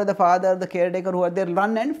mother, the father, the caretaker who are there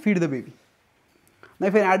run and feed the baby. Now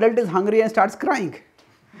if an adult is hungry and starts crying,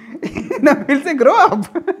 now he'll say, grow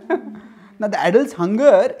up. Now the adult's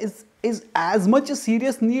hunger is as much a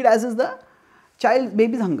serious need as is the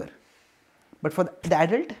baby's hunger. But for the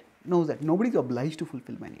adult knows that nobody is obliged to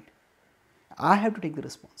fulfill my need. I have to take the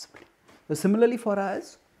responsibility. So similarly for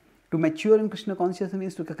us, to mature in Krishna consciousness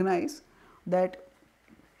means to recognize that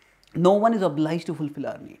no one is obliged to fulfill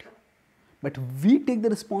our need. But we take the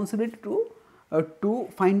responsibility to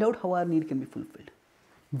find out how our need can be fulfilled.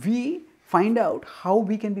 We find out how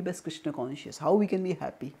we can be best Krishna conscious, how we can be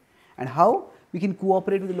happy, and how we can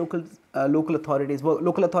cooperate with the local authorities.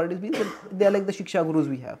 Local authorities means they are like the Shiksha Gurus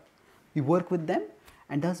we have. We work with them,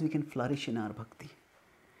 and thus we can flourish in our bhakti.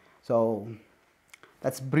 So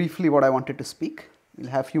that's briefly what I wanted to speak. We'll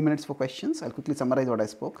have a few minutes for questions. I'll quickly summarize what I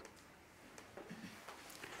spoke.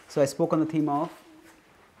 So I spoke on the theme of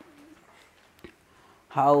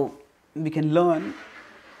how we can learn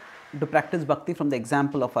to practice bhakti from the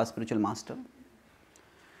example of our spiritual master.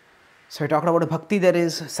 So I talked about a bhakti, there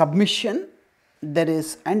is submission, there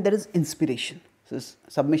is inspiration. So it's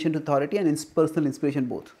submission to authority and personal inspiration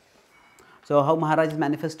both. So how Maharaj has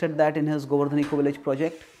manifested that in his Govardhan Eco-Village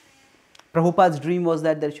project. Prabhupada's dream was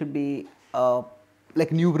that there should be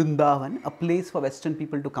like New Vrindavan, a place for Western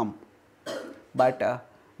people to come. But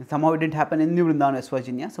somehow it didn't happen in New Vrindavan, West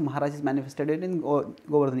Virginia. So Maharaj has manifested it in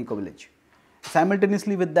Govardhan Eco-Village.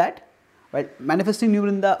 Simultaneously with that, while manifesting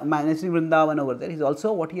Vrindavan over there, he's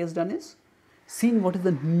also, what he has done is seen what is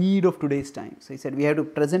the need of today's time. So he said we have to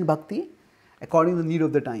present bhakti according to the need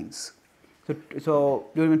of the times. So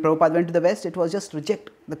when Prabhupada went to the West, it was just reject,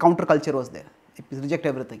 the counterculture was there. It was reject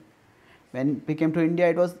everything. When we came to India,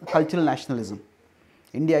 it was cultural nationalism.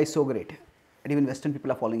 India is so great, and even Western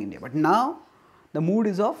people are following India. But now, the mood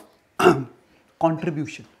is of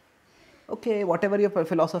contribution. Okay, whatever your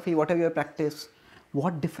philosophy, whatever your practice,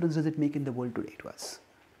 what difference does it make in the world today to us?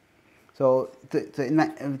 So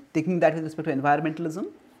taking that with respect to environmentalism,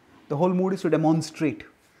 the whole mood is to demonstrate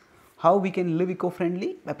how we can live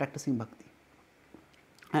eco-friendly by practicing bhakti.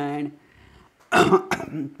 And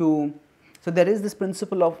so there is this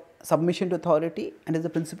principle of submission to authority, and there is the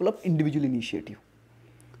principle of individual initiative.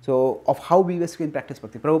 So of how we best can practice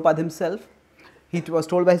bhakti. Prabhupada himself, he was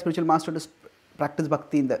told by his spiritual master to practice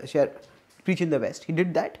bhakti preach in the West. He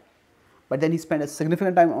did that, but then he spent a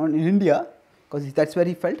significant time in India, because that's where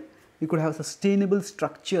he felt we could have a sustainable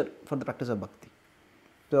structure for the practice of bhakti.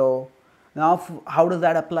 So now how does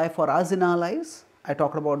that apply for us in our lives? I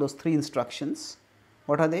talked about those 3 instructions.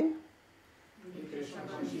 What are they?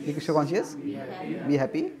 Be Krishna conscious, be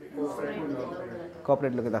happy,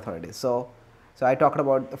 cooperate with authorities. So I talked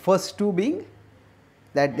about the first 2 being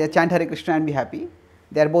that they chant Hare Krishna and be happy.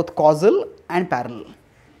 They are both causal and parallel.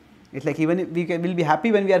 It's like even if we'll be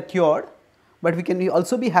happy when we are cured, but we can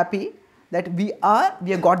also be happy that we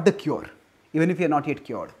have got the cure, even if we are not yet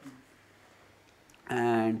cured.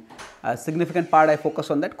 And a significant part I focus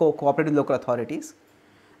on that, cooperate with local authorities.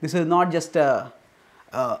 This is not just a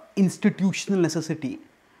institutional necessity,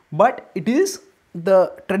 but it is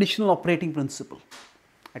the traditional operating principle.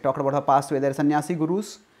 I talked about the past where there are sannyasi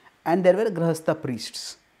gurus and there were grahastha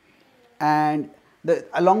priests. And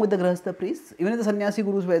along with the grahastha priests, even if the sannyasi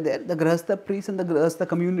gurus were there, the grahastha priests and the grahastha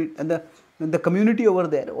community and the community over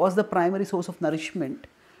there was the primary source of nourishment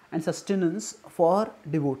and sustenance for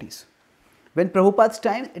devotees. When Prabhupada's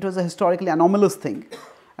time, it was a historically anomalous thing.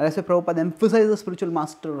 And that's why Prabhupada emphasized the spiritual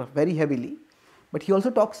master very heavily. But he also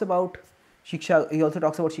talks about Shiksha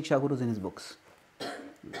Gurus in his books.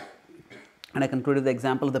 And I concluded the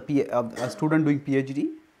example of a student doing PhD.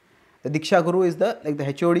 The Diksha Guru is the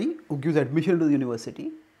HOD who gives admission to the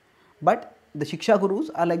university. But the Shiksha Gurus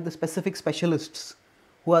are like the specific specialists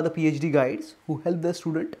who are the PhD guides who help the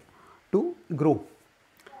student to grow.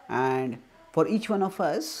 And for each one of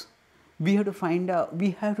us, we have to find out,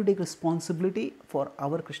 we have to take responsibility for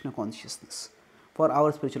our Krishna consciousness, for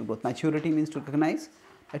our spiritual growth. Maturity means to recognize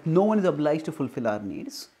that no one is obliged to fulfill our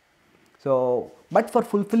needs. So, but for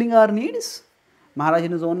fulfilling our needs, Maharaj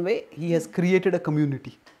in his own way, he has created a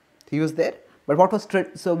community. He was there. But what was,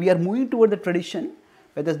 so we are moving toward the tradition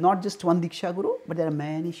where there is not just one Diksha Guru, but there are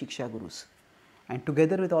many Shiksha Gurus. And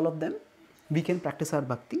together with all of them, we can practice our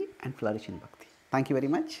bhakti and flourish in bhakti. Thank you very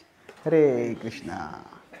much. Hare Krishna.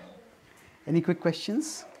 Any quick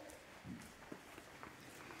questions?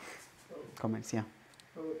 Comments, yeah.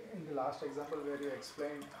 So in the last example where you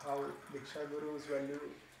explained how Diksha Guru's value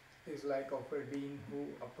is like of a dean who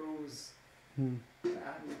approves and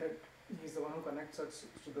that he's the one who connects us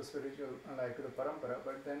to the spiritual, like to the parampara,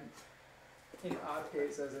 but then in our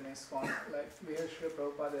case as an ISKCON, like we have Srila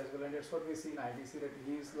Prabhupada as well, and that's what we see in IDC, that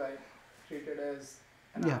he's like treated as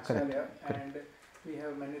an acharya, and we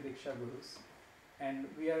have many Diksha Gurus, and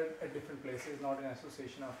we are at different places, not in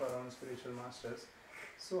association of our own spiritual masters.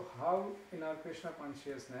 So how in our Krishna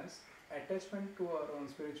consciousness, attachment to our own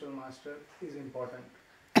spiritual master is important,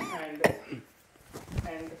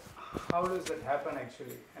 and how does that happen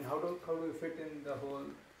actually, and how do we fit in the whole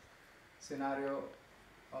scenario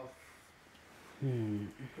of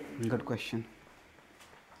good question.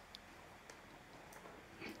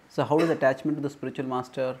 So how does attachment to the spiritual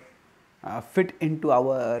master fit into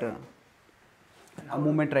our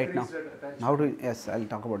movement right now? How do yes, I'll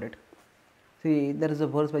talk about it. See, there is a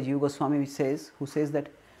verse by Jiva Goswami who says that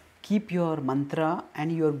keep your mantra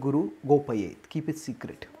and your guru gopayet, keep it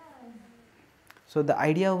secret. So the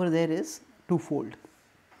idea over there is twofold.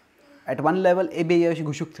 At one level, Ebeyash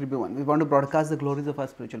Gushuk Tribhuvan, we want to broadcast the glories of our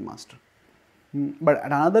spiritual master. But at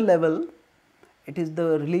another level, it is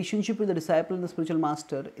the relationship with the disciple and the spiritual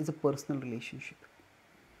master is a personal relationship.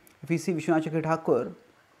 If we see Vishwanath Chakravarti Thakur,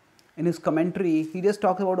 in his commentary, he just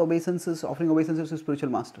talks about obeisances, offering obeisances to spiritual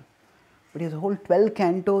master. But he has a whole 12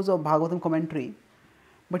 cantos of Bhagavatam commentary,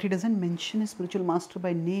 but he doesn't mention his spiritual master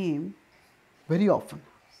by name very often.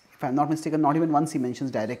 If I am not mistaken, not even once he mentions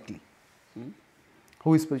directly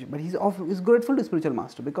who is spiritual. But he's grateful to spiritual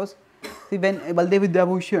master because see, when Baldev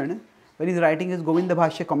Vidyabhushan, when he's writing his Govinda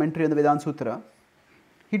Bhashya commentary on the Vedanta Sutra,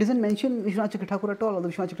 he doesn't mention Vishwanath Chakravarti Thakur at all, although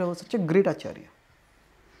Vishwanath Chakravarti was such a great acharya.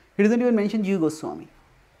 He doesn't even mention Jiva Goswami.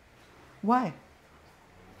 Why?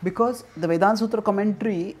 Because the Vedanta Sutra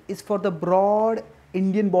commentary is for the broad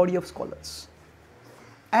Indian body of scholars,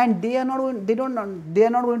 and they are not going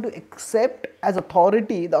to accept as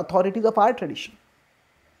authority the authorities of our tradition.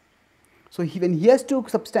 So when he has to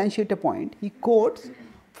substantiate a point, he quotes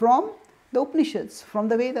from the Upanishads, from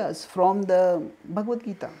the Vedas, from the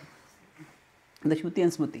Bhagavad-Gītā, the Shruti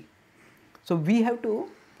and Smriti. So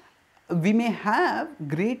we may have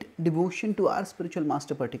great devotion to our spiritual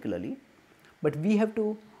master particularly, but we have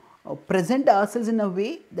to present ourselves in a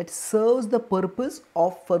way that serves the purpose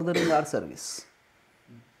of furthering our service.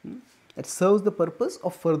 That serves the purpose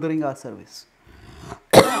of furthering our service.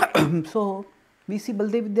 So we see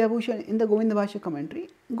Baldev Vidyabhushan in the Govinda Bhashya commentary,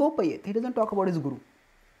 Gopayet. He doesn't talk about his guru.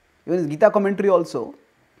 Even his Gita commentary also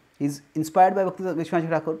is inspired by Vishwanath Chakravarti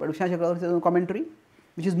Thakur, but Vishwanath Chakravarti has a commentary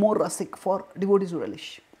which is more rasik for devotees to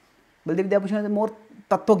relish. Baldev Vidyabhushan has a more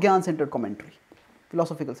tattva gyan centered commentary,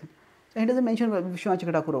 philosophical centered. So he doesn't mention Vishwanath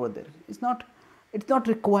Chakravarti Thakur over there. It's not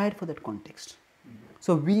required for that context.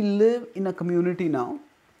 So we live in a community now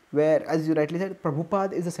where, as you rightly said,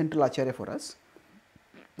 Prabhupada is the central acharya for us.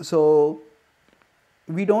 So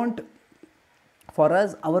we don't, for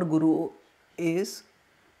us, our guru is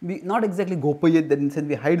not exactly Gopayat, that in the sense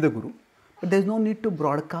we hide the guru, but there is no need to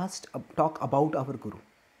broadcast, talk about our guru.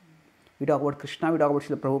 We talk about Krishna, we talk about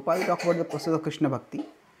Srila Prabhupada, we talk about the process of Krishna Bhakti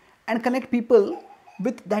and connect people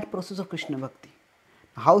with that process of Krishna Bhakti.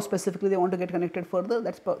 How specifically they want to get connected further,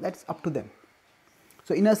 that's up to them.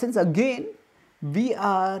 So in a sense, again, we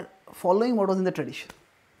are following what was in the tradition.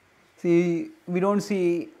 See, we don't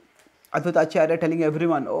see Advaita Acharya telling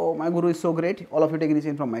everyone, oh, my guru is so great, all of you take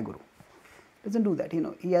initiation from my guru. Doesn't do that,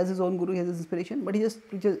 He has his own guru, he has his inspiration, but he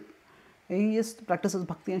just practices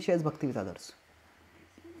bhakti and shares bhakti with others.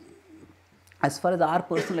 As far as our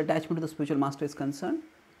personal attachment to the spiritual master is concerned,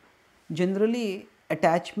 generally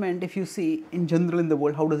attachment, if you see in general in the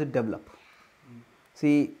world, how does it develop?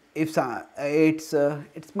 See, if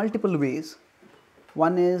it's multiple ways.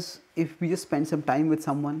 One is if we just spend some time with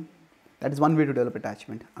someone, that is one way to develop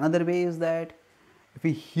attachment. Another way is that if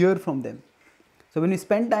we hear from them. So when we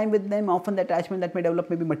spend time with them, often the attachment that may develop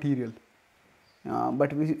may be material.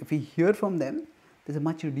 But if we hear from them, there's a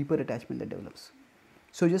much deeper attachment that develops.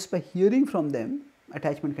 So just by hearing from them,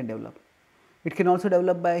 attachment can develop. It can also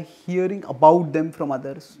develop by hearing about them from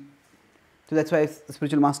others. So that's why the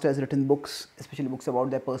spiritual master has written books, especially books about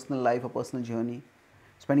their personal life or personal journey.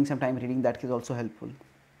 Spending some time reading that is also helpful.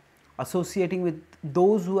 Associating with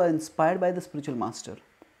those who are inspired by the spiritual master,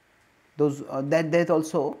 those that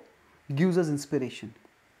also gives us inspiration.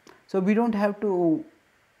 So we don't have to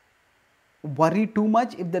worry too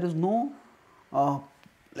much if there is no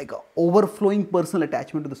like a overflowing personal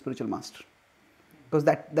attachment to the spiritual master, because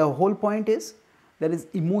that the whole point is there is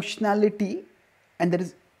emotionality and there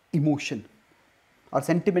is emotion, or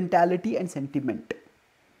sentimentality and sentiment.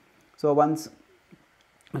 So once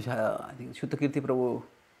I think Shuttakirti Prabhu,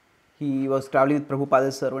 he was traveling with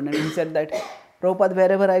Prabhupada's servant, and he said that, Prabhupada,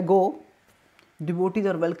 wherever I go, devotees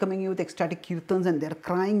are welcoming you with ecstatic kirtans and they are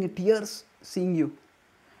crying tears seeing you.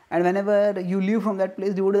 And whenever you leave from that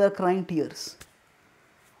place, devotees are crying tears.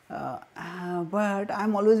 But I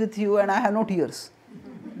am always with you and I have no tears.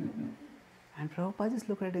 And Prabhupada just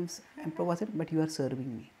looked at him and Prabhupada said, but you are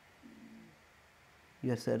serving me.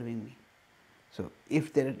 You are serving me. So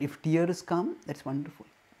if tears come, that's wonderful.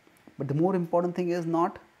 But the more important thing is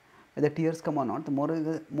not whether tears come or not. The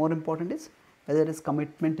more important is whether there is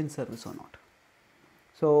commitment in service or not.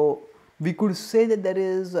 So we could say that there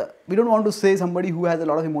is, we don't want to say somebody who has a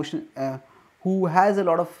lot of emotion, who has a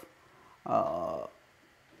lot of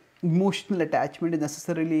emotional attachment is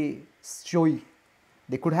necessarily showy.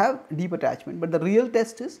 They could have deep attachment, but the real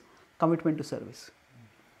test is commitment to service.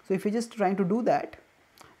 So if you're just trying to do that,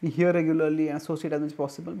 we hear regularly and associate as much as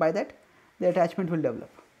possible, by that the attachment will develop.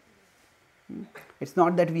 It's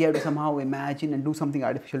not that we have to somehow imagine and do something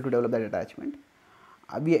artificial to develop that attachment.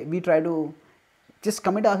 We try to just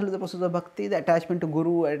commit ourselves to the process of bhakti, the attachment to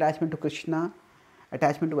Guru, attachment to Krishna,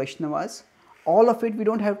 attachment to Vaishnavas. All of it, we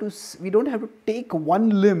don't have to take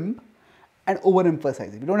one limb and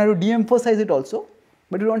overemphasize it. We don't have to de-emphasize it also,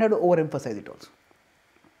 but we don't have to overemphasize it also.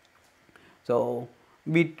 So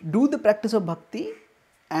we do the practice of bhakti,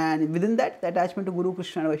 and within that, the attachment to Guru,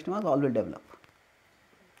 Krishna and Vaishnavas all will develop.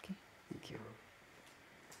 Okay, thank you.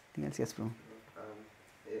 Anything else? Yes, Prabhu.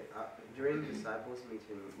 During disciples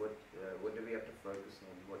meeting, what do we have to focus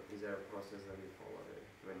on? What is there a process that we follow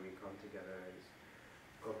when we come together as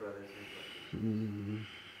co-brothers and sisters?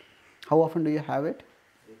 How often do you have it?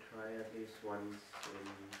 We try at least once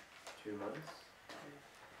in 2 months.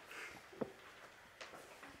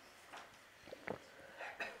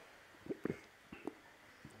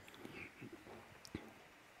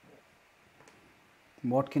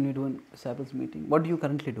 What can you do in disciples meeting? What do you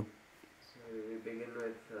currently do? So we begin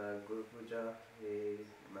with Guru Puja. We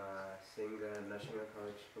sing National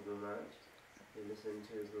College for Guru Maharaj. We listen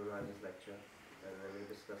to Guru Maharaj's lecture, and then we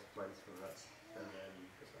discuss points from that, and then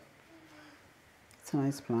decide. It's a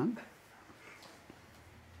nice plan.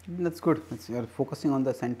 That's good. You are focusing on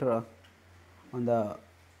the center, on the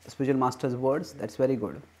spiritual master's words. That's very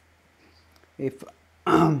good. If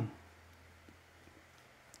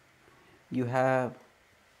you have,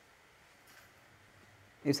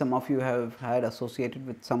 if some of you have had associated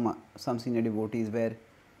with some senior devotees where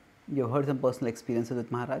you have heard some personal experiences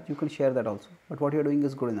with Maharaj, you can share that also. But what you are doing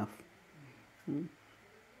is good enough.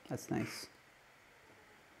 That's nice.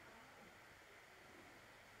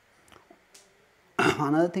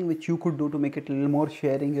 Another thing which you could do to make it a little more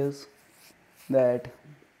sharing is that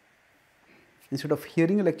instead of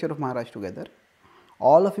hearing a lecture of Maharaj together,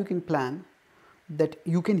 all of you can plan that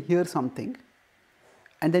you can hear something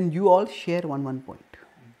and then you all share one point.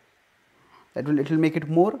 It will make it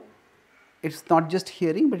more, it's not just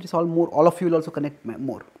hearing, but it's all more, all of you will also connect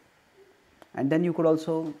more. And then you could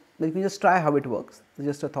also, let me just try how it works. It's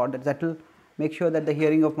just a thought that will make sure that the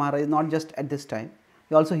hearing of Maharaj is not just at this time,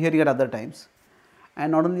 you're also hearing at other times.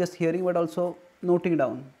 And not only just hearing, but also noting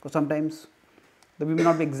down, because sometimes we may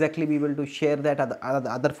not exactly be able to share that at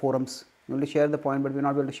other forums. We will share the point, but we will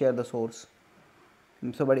not be able to share the source.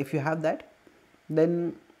 So, but if you have that,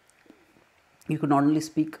 then you could not only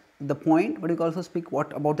speak the point, but you can also speak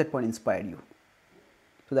what about that point inspired you.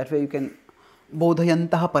 So that way you can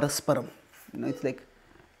bodhayantaha parasparam. It's like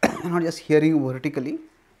not just hearing vertically,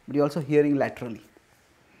 but you're also hearing laterally.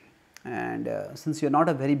 And since you're not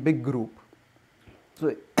a very big group,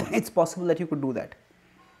 so it's possible that you could do that.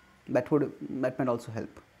 That might also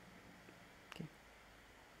help. Okay.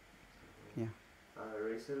 Yeah.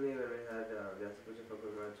 Recently, when we had Vyasa for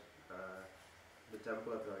Guru Maharaj, the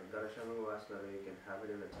temple of Ganeshama was whether you can have it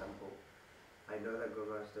in the temple. I know that Guru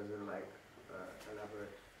Maharaj doesn't like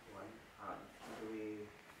elaborate one. Do we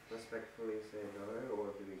respectfully say no, or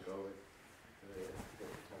do we go with the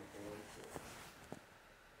temple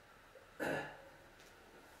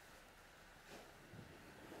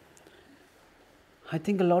one? I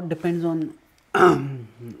think a lot depends on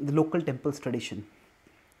the local temple's tradition.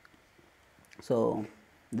 So,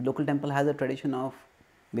 the local temple has a tradition of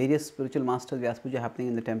various spiritual masters, Vyasa Puja happening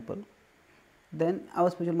in the temple. Then our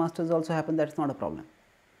spiritual masters also happen, that's not a problem.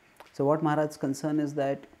 So, what Maharaj's concern is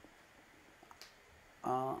that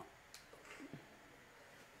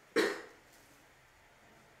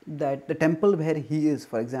that the temple where he is,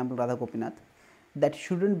 for example, Radha Gopinath, that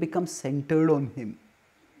shouldn't become centered on him.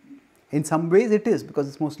 In some ways it is, because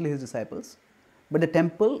it's mostly his disciples, but the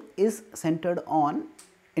temple is centered on,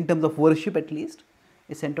 in terms of worship at least,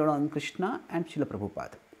 is centered on Krishna and Srila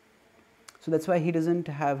Prabhupada. So that's why he doesn't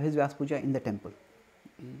have his Vyasa Puja in the temple.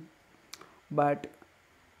 But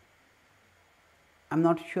I'm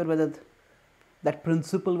not sure whether that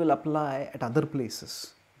principle will apply at other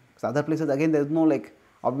places. Because other places, again, there is no like,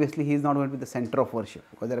 obviously he is not going to be the center of worship,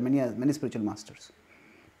 because there are many spiritual masters.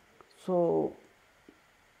 So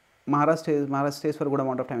Maharaj stays for a good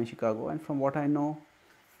amount of time in Chicago, and from what I know,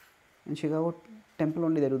 in Chicago temple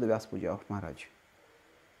only they do the Vyasa Puja of Maharaj.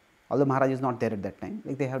 Although Maharaj is not there at that time,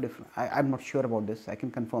 like they have different, I'm not sure about this, I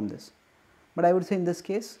can confirm this. But I would say in this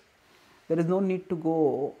case, there is no need to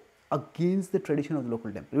go against the tradition of the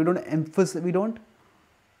local temple. We don't emphasize, we don't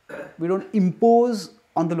impose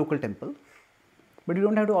on the local temple, but you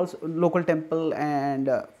don't have to also, local temple and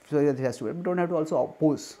so it has to be, we don't have to also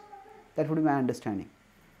oppose. That would be my understanding.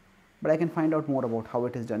 But I can find out more about how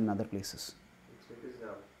it is done in other places. It's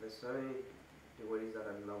because there's so many devotees that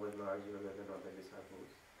are in love with Maharaj, even though they're not their disciples.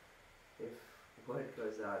 If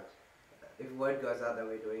word goes out that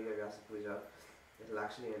we're doing a Vyasa Puja, it'll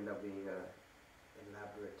actually end up being an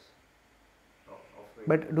elaborate offering.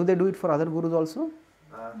 But do they do it for other gurus also?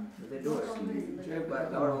 They do it,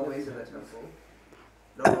 but not always in the temple.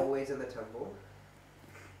 Not always in the temple.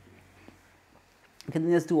 You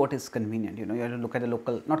can just do what is convenient. You have to look at the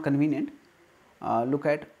local, not convenient. Look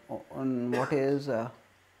at on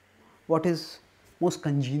what is most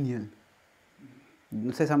congenial.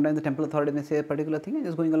 Say sometimes the temple authority may say a particular thing, and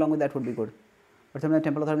just going along with that would be good. But sometimes the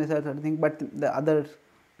temple authority may say a certain thing, but the other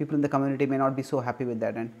people in the community may not be so happy with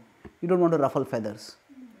that, and you don't want to ruffle feathers.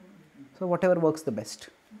 So whatever works the best.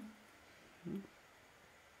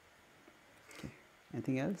 Okay.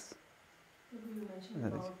 Anything else? You mentioned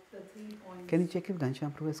about the 3 points. Can you check if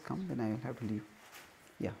Ghanshyam Prabhu has come? Then I will have to leave.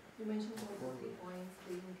 Yeah. You mentioned about the 3 points,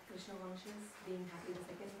 being Krishna conscious, being happy. The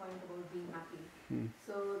second point about being happy.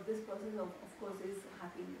 So this process of course is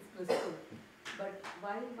happy, is blissful. But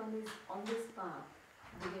while one is on this path,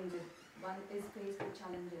 begin with, one is faced with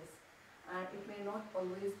challenges. And it may not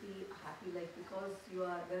always be happy, like because there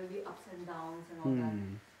will be ups and downs and all that.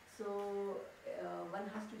 So one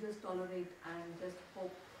has to just tolerate and just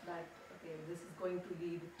hope that okay, this is going to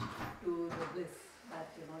lead to the bliss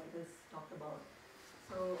that it is talked about.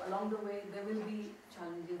 So along the way there will be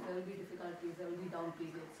challenges, there will be difficulties, there will be down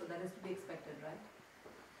periods. So that is to be expected, right?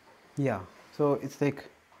 Yeah. So it's like,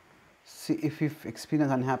 see, if you've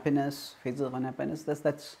experienced unhappiness, phases of unhappiness,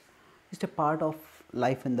 that's just a part of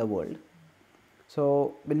life in the world.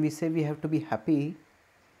 So when we say we have to be happy,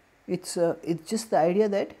 it's just the idea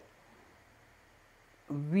that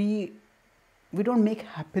we don't make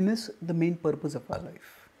happiness the main purpose of our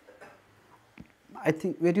life. I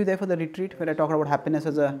think, were you there for the retreat where I talked about happiness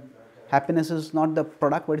happiness is not the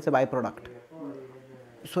product, but it's a byproduct.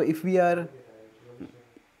 So if we are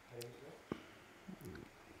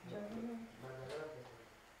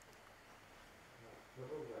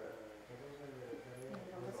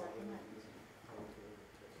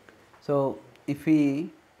So if we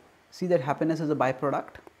see that happiness is a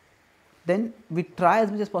byproduct, then we try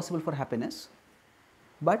as much as possible for happiness.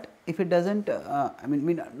 But if it doesn't,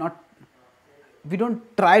 we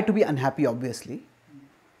don't try to be unhappy, obviously.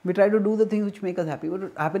 We try to do the things which make us happy.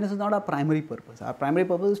 But happiness is not our primary purpose. Our primary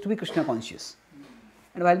purpose is to be Krishna conscious.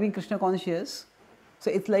 And while being Krishna conscious, so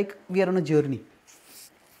it's like we are on a journey.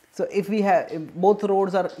 So if both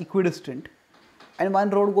roads are equidistant, and one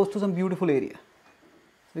road goes to some beautiful area,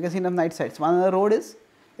 we can see enough night sights. One other road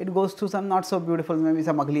it goes to some not so beautiful, maybe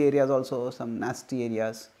some ugly areas also, some nasty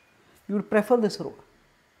areas. You would prefer this road.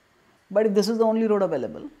 But if this is the only road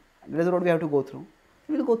available, there is a road we have to go through,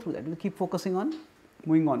 we will go through that. We will keep focusing on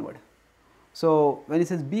moving onward. So when he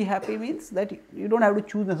says be happy means that you don't have to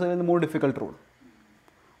choose necessarily the more difficult road.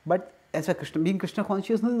 But as a Krishna, being Krishna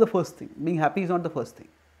consciousness is the first thing. Being happy is not the first thing.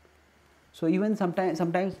 So even sometimes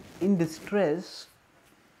in distress,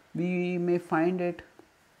 we may find it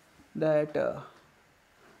that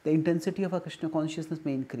the intensity of our Krishna consciousness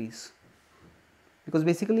may increase. Because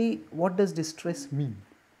basically, what does distress mean?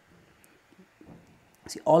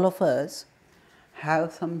 See, all of us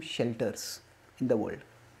have some shelters in the world.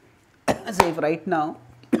 say if right now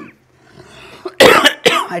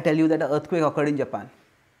I tell you that an earthquake occurred in Japan.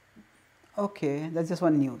 Okay, that's just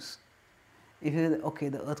one news. If you say, okay,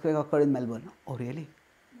 the earthquake occurred in Melbourne. Oh, really?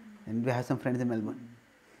 And we have some friends in Melbourne.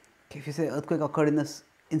 Okay, if you say earthquake occurred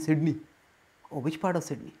in Sydney. Oh, which part of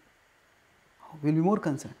Sydney? Oh, we'll be more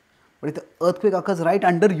concerned. But if the earthquake occurs right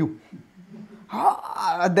under you,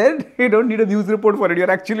 then you don't need a news report for it. You're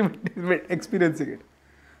actually experiencing it.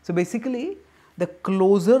 So basically, the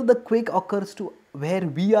closer the quake occurs to where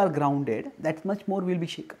we are grounded, that much more we'll be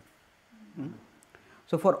shaken.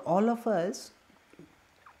 So for all of us,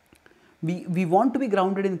 we want to be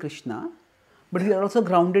grounded in Krishna, but we are also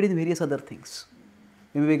grounded in various other things.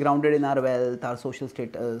 We may be grounded in our wealth, our social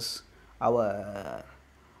status, our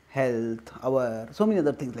health, our so many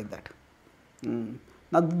other things like that.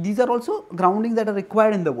 Now these are also groundings that are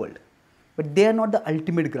required in the world, but they are not the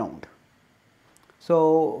ultimate ground.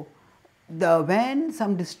 So when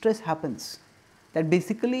some distress happens, that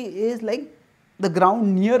basically is like the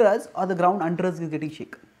ground near us or the ground under us is getting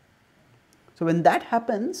shaken. So when that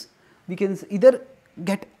happens, we can either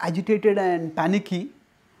get agitated and panicky,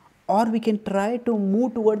 or we can try to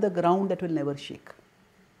move toward the ground that will never shake.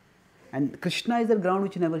 And Krishna is the ground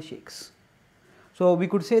which never shakes. So we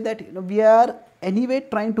could say that we are anyway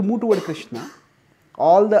trying to move toward Krishna.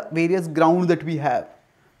 All the various grounds that we have,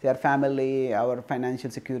 say our family, our financial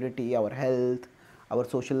security, our health, our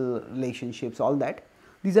social relationships, all that,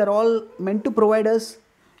 these are all meant to provide us,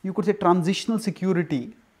 you could say, transitional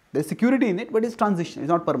security. There is security in it, but it is transitional, it is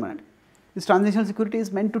not permanent. This transitional security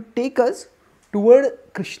is meant to take us toward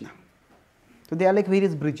Krishna. So they are like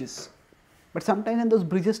various bridges. But sometimes when those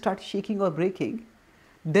bridges start shaking or breaking,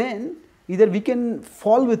 then either we can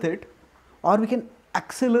fall with it or we can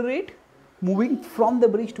accelerate moving from the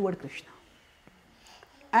bridge toward Krishna.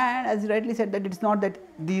 And as you rightly said, that it's not that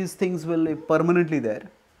these things will be permanently there.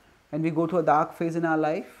 When we go to a dark phase in our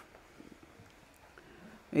life,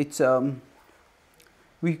 it's one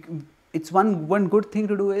good thing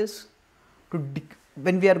to do is to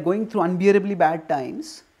when we are going through unbearably bad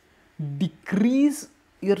times, decrease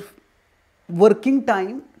your working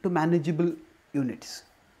time to manageable units.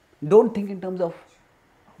 Don't think in terms of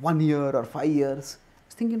 1 year or 5 years.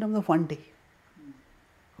 Just think in terms of one day.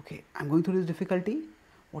 Okay, I'm going through this difficulty.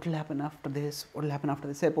 What will happen after this? What will happen after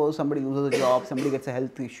this? Suppose somebody loses a job, somebody gets a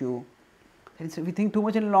health issue. And so if we think too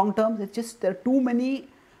much in long terms, it's just there are too many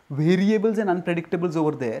variables and unpredictables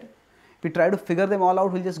over there. If we try to figure them all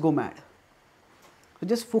out, we'll just go mad. So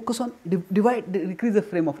just focus on decrease the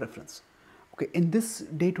frame of reference. Okay, in this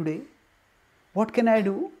day to day, what can I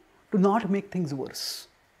do to not make things worse?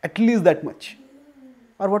 At least that much.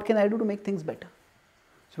 Or what can I do to make things better?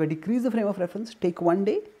 So if I decrease the frame of reference, take one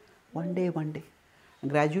day. And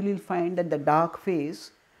gradually you'll find that the dark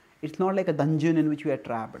phase, it's not like a dungeon in which we are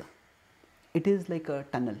trapped. It is like a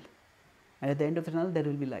tunnel. And at the end of the tunnel, there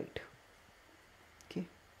will be light. Okay,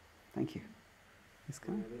 thank you.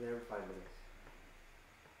 We'll be there in 5 minutes.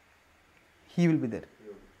 He will be there.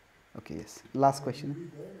 Okay, yes. Last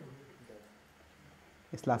question.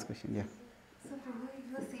 Yes, last question, yeah. So Prabhu,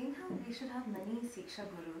 you were saying how we should have many Siksha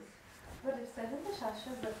Gurus, but it says in the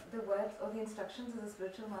Shastras that the words or the instructions of the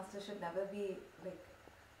spiritual master should never be like,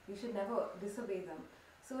 you should never disobey them.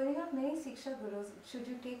 So when you have many Siksha Gurus, should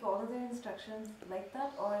you take all of their instructions like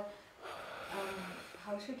that, or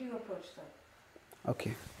how should you approach that?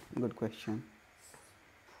 Okay, good question.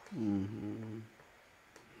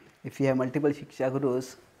 If we have multiple Shiksha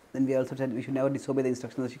Gurus, then we also said we should never disobey the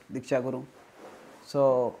instructions of the Diksha Guru.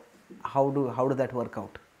 So how does that work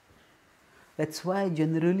out? That's why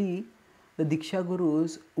generally the Diksha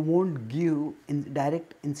Gurus won't give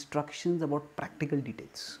direct instructions about practical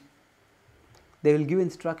details. They will give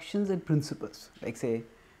instructions and principles, like say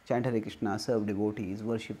chant Hare Krishna, serve devotees,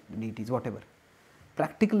 worship deities, whatever.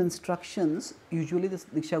 Practical instructions usually the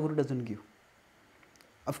Diksha Guru doesn't give.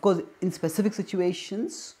 Of course, in specific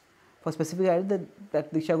situations, for specific ideas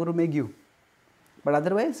that Diksha Guru may give. But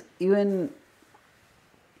otherwise, even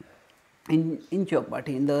in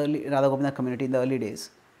Chowpatty, in the Radha Gopinath community in the early days,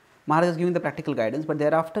 Maharaj was giving the practical guidance, but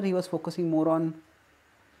thereafter he was focusing more on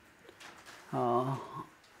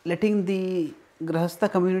letting the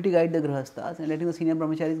Grahastha community guide the Grahasthas and letting the senior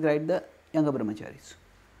brahmacharis guide the younger brahmacharis.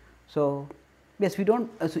 So, yes, we don't,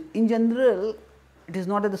 so in general, it is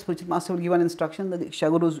not that the spiritual master will give an instruction, the Shiksha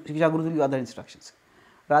Gurus will give other instructions.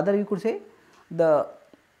 Rather, you could say the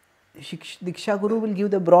Diksha Guru will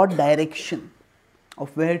give the broad direction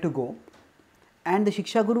of where to go, and the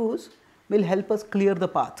Shiksha Gurus will help us clear the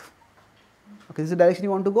path. Okay, this is the direction you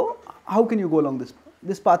want to go. How can you go along this?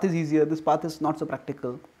 This path is easier, this path is not so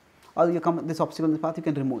practical, or you come this obstacle in the path, you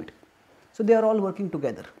can remove it. So they are all working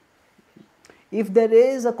together. If there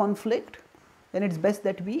is a conflict, then it's best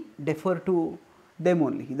that we defer to them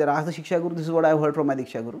only. Either ask the Shiksha Guru, this is what I have heard from my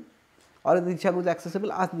Diksha Guru, or if the Diksha Guru is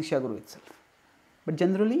accessible, ask the Diksha Guru itself. But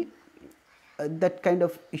generally, that kind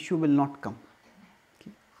of issue will not come.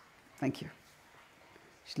 Okay. Thank you.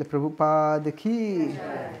 Srila Prabhupada ki,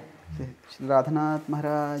 Srila Radhanath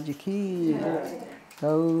Maharaj ki,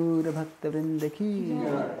 Gaur Bhakta Vrinda ki,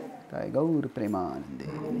 Gaur Premanande.